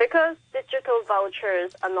 Because digital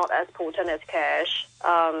vouchers are not as potent as cash.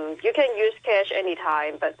 You can use cash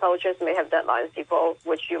anytime, but vouchers may have deadlines before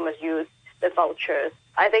which you must use the vouchers.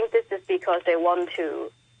 I think this is because they want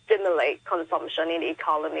to stimulate consumption in the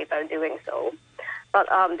economy by doing so. But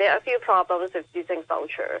there are a few problems with using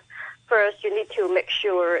voucher. First, you need to make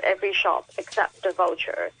sure every shop accepts the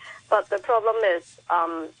voucher. But the problem is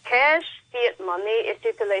cash, fiat money, is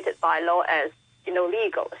stipulated by law as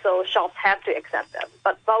legal, so shops have to accept them.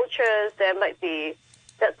 But vouchers, there might be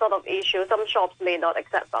that sort of issue. Some shops may not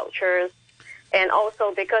accept vouchers, and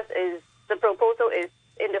also because the proposal is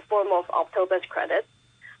in the form of octopus credits,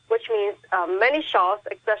 which means many shops,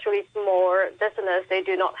 especially small business, they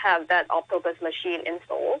do not have that octopus machine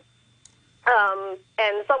installed.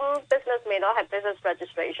 And some business may not have business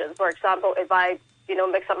registration. For example, if I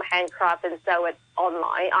make some handcraft and sell it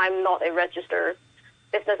online, I'm not a registered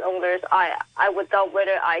business owners, I would doubt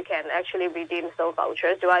whether I can actually redeem those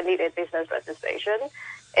vouchers. Do I need a business registration?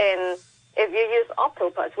 And if you use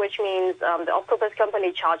Octopus, which means the Octopus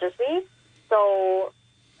company charges me, so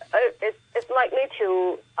it's likely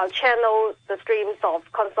to channel the streams of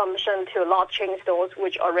consumption to large chain stores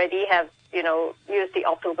which already have, used the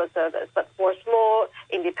Octopus service. But for small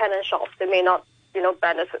independent shops, they may not,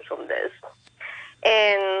 benefit from this.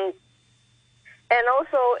 And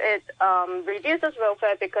also it reduces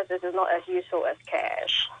welfare because this is not as useful as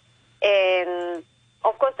cash. And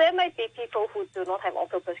of course, there might be people who do not have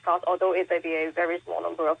octopus cards, although it may be a very small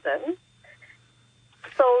number of them.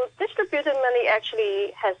 So distributing money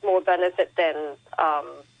actually has more benefit than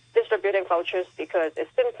distributing vouchers because it's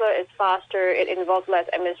simpler, it's faster, it involves less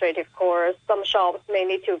administrative costs. Some shops may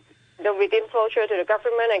need to redeem voucher to the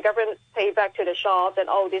government and government pay back to the shops, and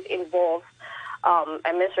all this involves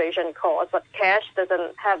administration costs. But cash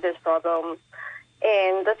doesn't have this problem.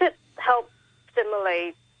 And does it help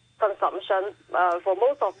stimulate consumption? For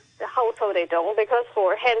most of the household, they don't, because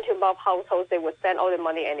for hand-to-mouth households, they would spend all the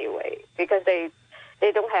money anyway because they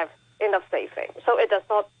don't have enough savings. So it does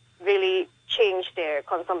not really change their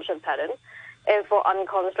consumption pattern. And for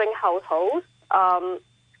unconstrained households,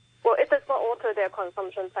 well, it does not alter their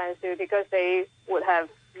consumption plans too because they would have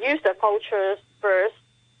used the vouchers first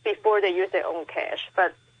before they use their own cash.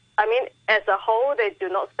 But, I mean, as a whole, they do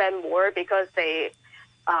not spend more because they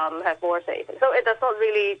have more savings. So it does not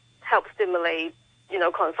really help stimulate,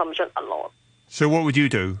 consumption a lot. So what would you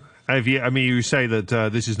do? You say that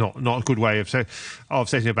this is not a good way of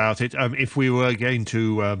saying about it. If we were going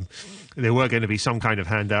to, there were going to be some kind of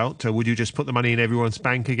handout, would you just put the money in everyone's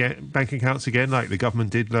bank accounts again, like the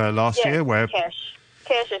government did last year? Where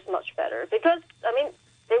cash is much better because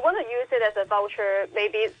they want to use it as a voucher.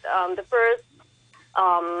 Maybe the first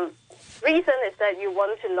reason is that you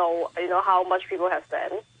want to know, how much people have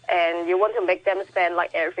spent, and you want to make them spend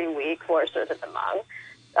like every week for a certain amount.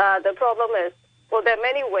 The problem is, well, there are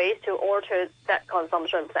many ways to alter that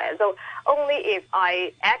consumption plan. So only if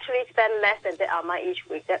I actually spend less than that amount each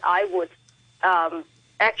week, that I would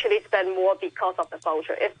actually spend more because of the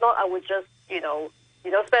voucher. If not, I would just,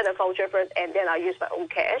 spend a voucher first and then I use my own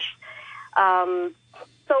cash.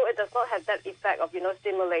 So it does not have that effect of,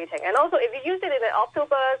 stimulating. And also, if you use it in an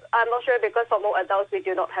octopus, I'm not sure because for more adults, we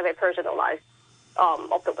do not have a personalized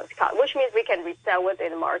octopus card, which means we can resell it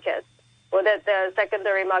in the market. Well, the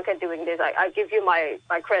secondary market doing this, I give you my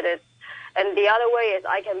credit. And the other way is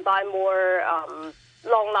I can buy more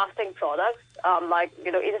long-lasting products, like,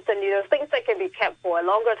 instant noodles, things that can be kept for a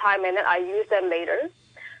longer time, and then I use them later.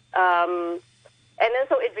 And then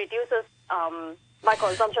so it reduces my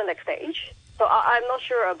consumption next stage. So I'm not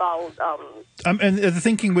sure about... and the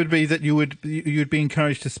thinking would be that you'd be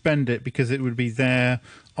encouraged to spend it because it would be there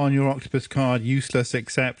on your octopus card, useless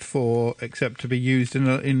except to be used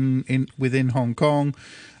within Hong Kong,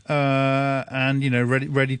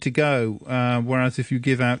 and ready to go. Whereas if you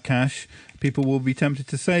give out cash, people will be tempted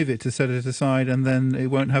to save it, to set it aside, and then it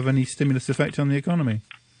won't have any stimulus effect on the economy.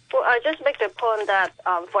 Well, I just make the point that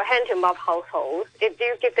for hand-to-mouth households, if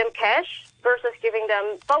you give them cash versus giving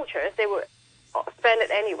them vouchers, they would spend it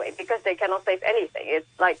anyway because they cannot save anything. It's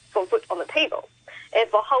like for food on the table. And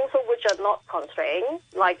for households which are not constrained,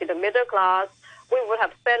 like the middle class, we would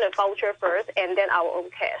have spent a voucher first and then our own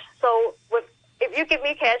cash. So if you give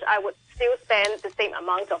me cash, I would still spend the same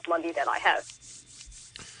amount of money that I have.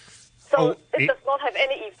 So it does not have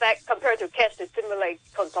any effect compared to cash to stimulate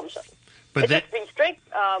consumption. It just restricts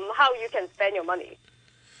how you can spend your money.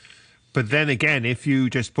 But then again, if you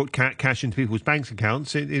just put cash into people's bank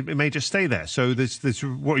accounts, it may just stay there. So there's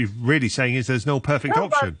what you're really saying is there's no perfect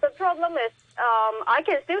option. But the problem is I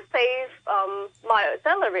can still save my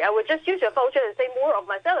salary. I would just use your voucher and save more of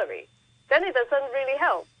my salary. Then it doesn't really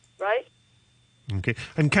help, right? Okay.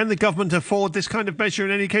 And can the government afford this kind of measure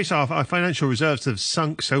in any case? Our financial reserves have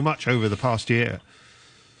sunk so much over the past year.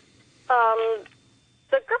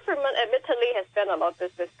 The government admittedly has spent a lot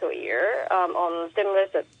this fiscal year on stimulus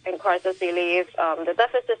and crisis relief. The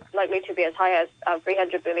deficit is likely to be as high as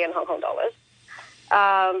 300 billion Hong Kong dollars.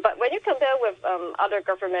 But when you compare with other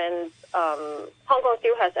governments, Hong Kong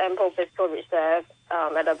still has ample fiscal reserve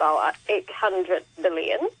at about 800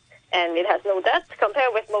 billion, and it has no debt.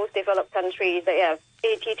 Compared with most developed countries, they have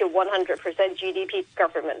 80 to 100% GDP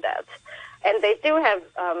government debt, and they still have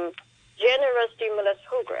generous stimulus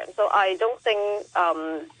program. So I don't think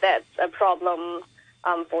that's a problem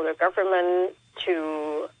for the government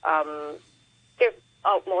to give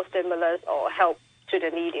out more stimulus or help to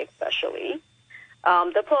the needy especially.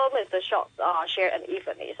 The problem is the shops are shared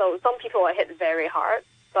unevenly. So some people are hit very hard,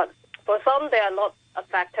 but for some they are not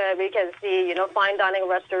affected. We can see, fine dining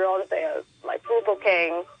restaurants, they are like full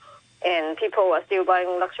booking, and people are still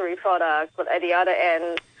buying luxury products. But at the other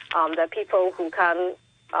end, there are people who can't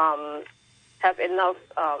have enough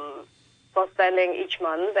for spending each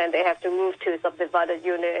month, and they have to move to subdivided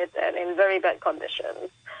units and in very bad conditions.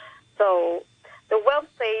 So the wealth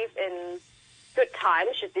saved in good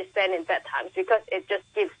times should be spent in bad times because it just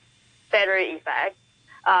gives better effect.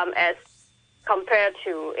 As compared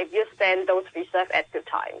to if you spend those reserves at good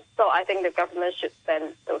time. So I think the government should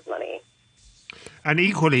spend those money. And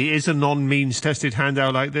equally, is a non-means tested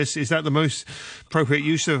handout like this, is that the most appropriate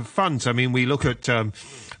use of funds? I mean, we look at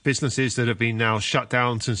businesses that have been now shut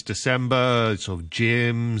down since December, sort of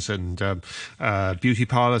gyms and beauty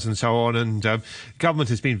parlours and so on, and government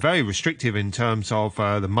has been very restrictive in terms of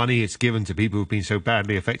the money it's given to people who've been so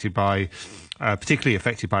badly affected by particularly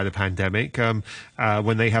affected by the pandemic.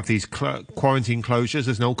 When they have these quarantine closures,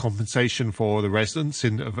 there's no compensation for the residents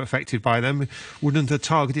affected by them. Wouldn't a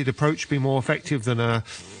targeted approach be more effective than a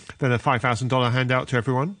 $5,000 handout to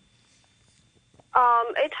everyone?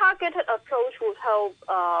 A targeted approach would help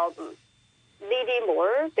needy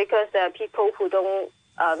more, because there are people who don't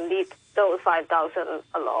need those 5,000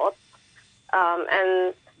 a lot.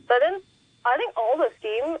 But then I think all the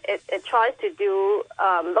scheme it tries to do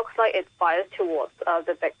looks like it's biased towards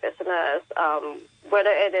the big business,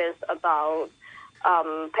 whether it is about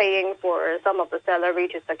paying for some of the salary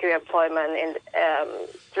to secure employment in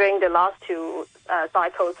during the last two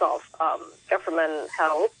cycles of government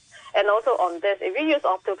help. And also on this, if you use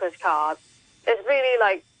Octopus card, it's really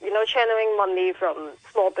like, channeling money from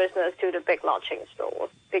small business to the big lot chain stores,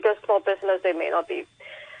 because small business, they may not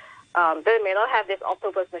have this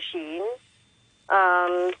Octopus machine.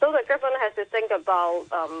 So the government has to think about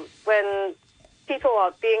when people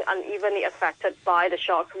are being unevenly affected by the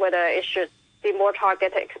shocks, whether it should be more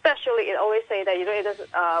targeted. Especially, it always say that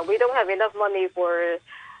we don't have enough money for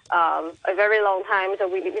a very long time, so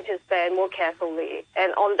we need to spend more carefully.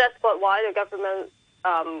 And on that spot, why the government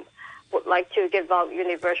would like to give out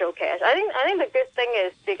universal cash. I think the good thing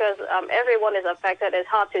is because everyone is affected. It's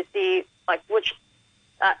hard to see which.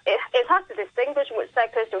 It's hard to distinguish which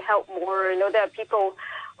sectors to help more. There are people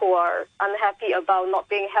who are unhappy about not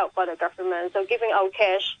being helped by the government. So giving out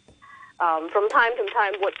cash from time to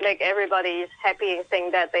time would make everybody happy and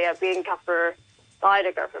think that they are being covered by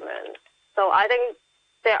the government. So I think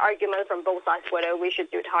there are arguments from both sides whether we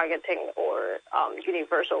should do targeting or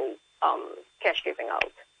universal cash giving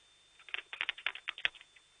out.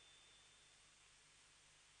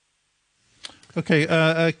 Okay,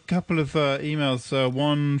 a couple of emails.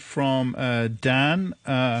 One from Dan.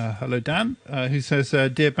 Hello, Dan, who says,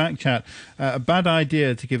 Dear Backchat, a bad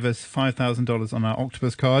idea to give us $5,000 on our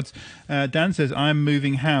Octopus cards. Dan says, I'm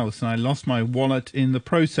moving house and I lost my wallet in the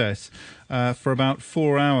process. For about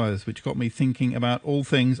 4 hours, which got me thinking about all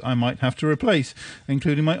things I might have to replace,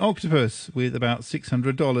 including my Octopus with about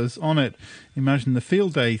 $600 on it. Imagine the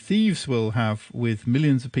field day thieves will have with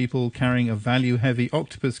millions of people carrying a value-heavy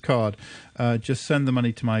Octopus card. Just send the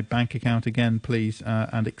money to my bank account again, please,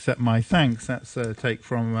 and accept my thanks. That's a take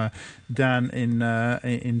from Dan in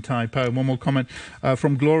Taipo. One more comment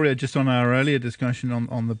from Gloria, just on our earlier discussion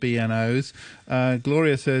on the BNOs.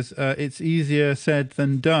 Gloria says, it's easier said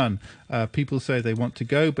than done. People say they want to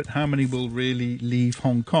go, but how many will really leave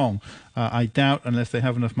Hong Kong? I doubt, unless they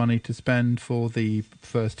have enough money to spend for the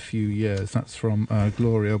first few years. That's from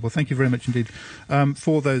Gloria. Well, thank you very much indeed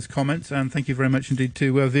for those comments, and thank you very much indeed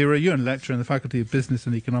to Vera Yuen, lecturer in the Faculty of Business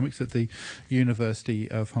and Economics at the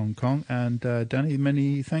University of Hong Kong. And Danny,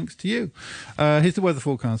 many thanks to you. Here's the weather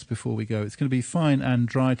forecast before we go. It's going to be fine and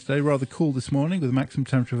dry today, rather cool this morning with a maximum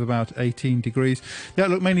temperature of about 18 degrees. The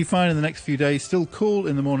outlook mainly fine in the next few days, still cool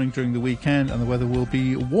in the morning during the weekend, and the weather will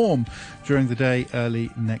be warm during the day early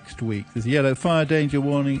next week. There's a yellow fire danger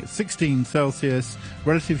warning at 16 Celsius,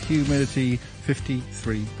 relative humidity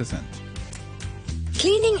 53%.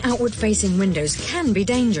 Cleaning outward-facing windows can be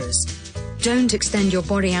dangerous. Don't extend your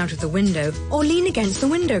body out of the window or lean against the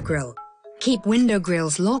window grill. Keep window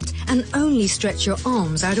grills locked and only stretch your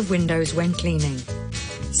arms out of windows when cleaning.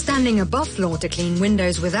 Standing above floor to clean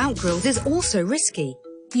windows without grills is also risky.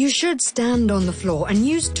 You should stand on the floor and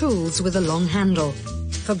use tools with a long handle.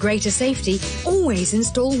 For greater safety, always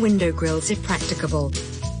install window grills if practicable.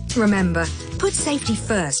 Remember, put safety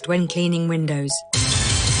first when cleaning windows.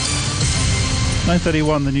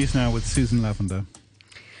 9:31, the news now with Susan Lavender.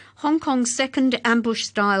 Hong Kong's second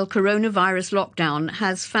ambush-style coronavirus lockdown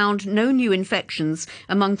has found no new infections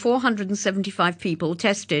among 475 people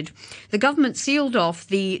tested. The government sealed off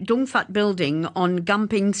the Dong Fat building on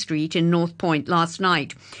Jinping Street in North Point last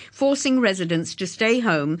night, forcing residents to stay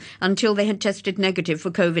home until they had tested negative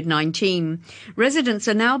for COVID-19. Residents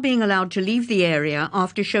are now being allowed to leave the area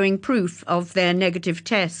after showing proof of their negative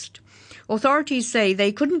test. Authorities say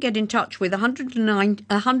they couldn't get in touch with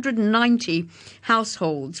 190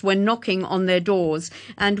 households when knocking on their doors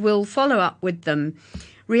and will follow up with them.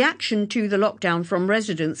 Reaction to the lockdown from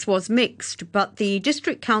residents was mixed, but the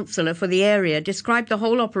district councillor for the area described the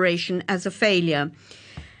whole operation as a failure.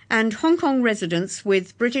 And Hong Kong residents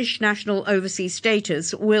with British national overseas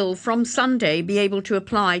status will, from Sunday, be able to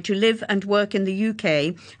apply to live and work in the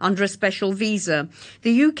UK under a special visa.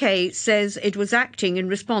 The UK says it was acting in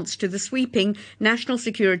response to the sweeping national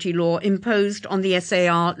security law imposed on the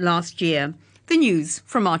SAR last year. The news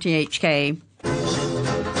from RTHK.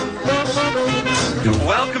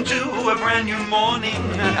 Welcome to a brand new morning,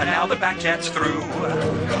 and now the Backchat's through.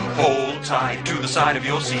 Hold tight to the side of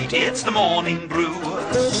your seat, it's the Morning Brew.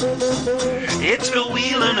 It's Phil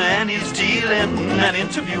Whelan and he's dealing an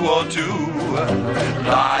interview or two.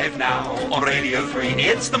 Live now on Radio 3,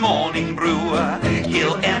 it's the Morning Brew.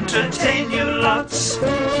 He'll entertain you lots,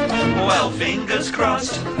 well, fingers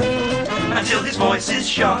crossed, until his voice is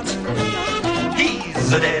shot.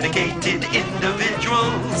 He's a dedicated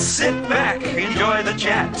individual. Sit back, enjoy the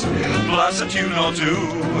chat, plus a tune or two.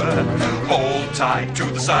 Hold tight to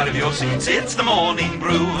the side of your seats, it's the Morning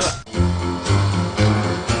Brew.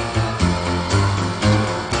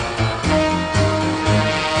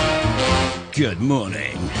 Good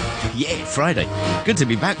morning. Yeah, Friday. Good to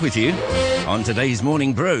be back with you on today's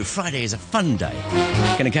Morning Brew. Friday is a fun day.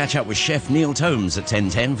 Going to catch up with Chef Neil Tomes at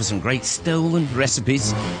 10:10 for some great stolen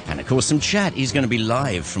recipes and, of course, some chat. He's going to be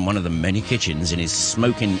live from one of the many kitchens in his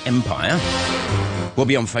smoking empire. We'll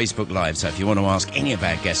be on Facebook Live, so if you want to ask any of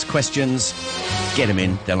our guests questions, get them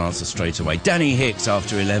in. They'll answer straight away. Danny Hicks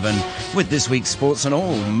after 11 with this week's Sports and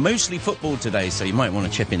All. Mostly football today, so you might want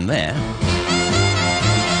to chip in there.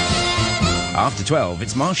 After 12,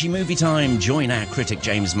 it's Marshy Movie Time. Join our critic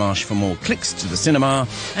James Marsh for more clicks to the cinema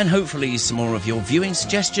and hopefully some more of your viewing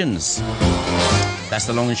suggestions. That's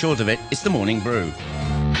the long and short of it. It's the Morning Brew.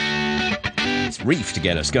 It's Reef to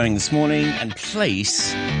get us going this morning, and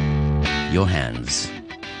place your hands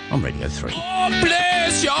on Radio 3. Oh,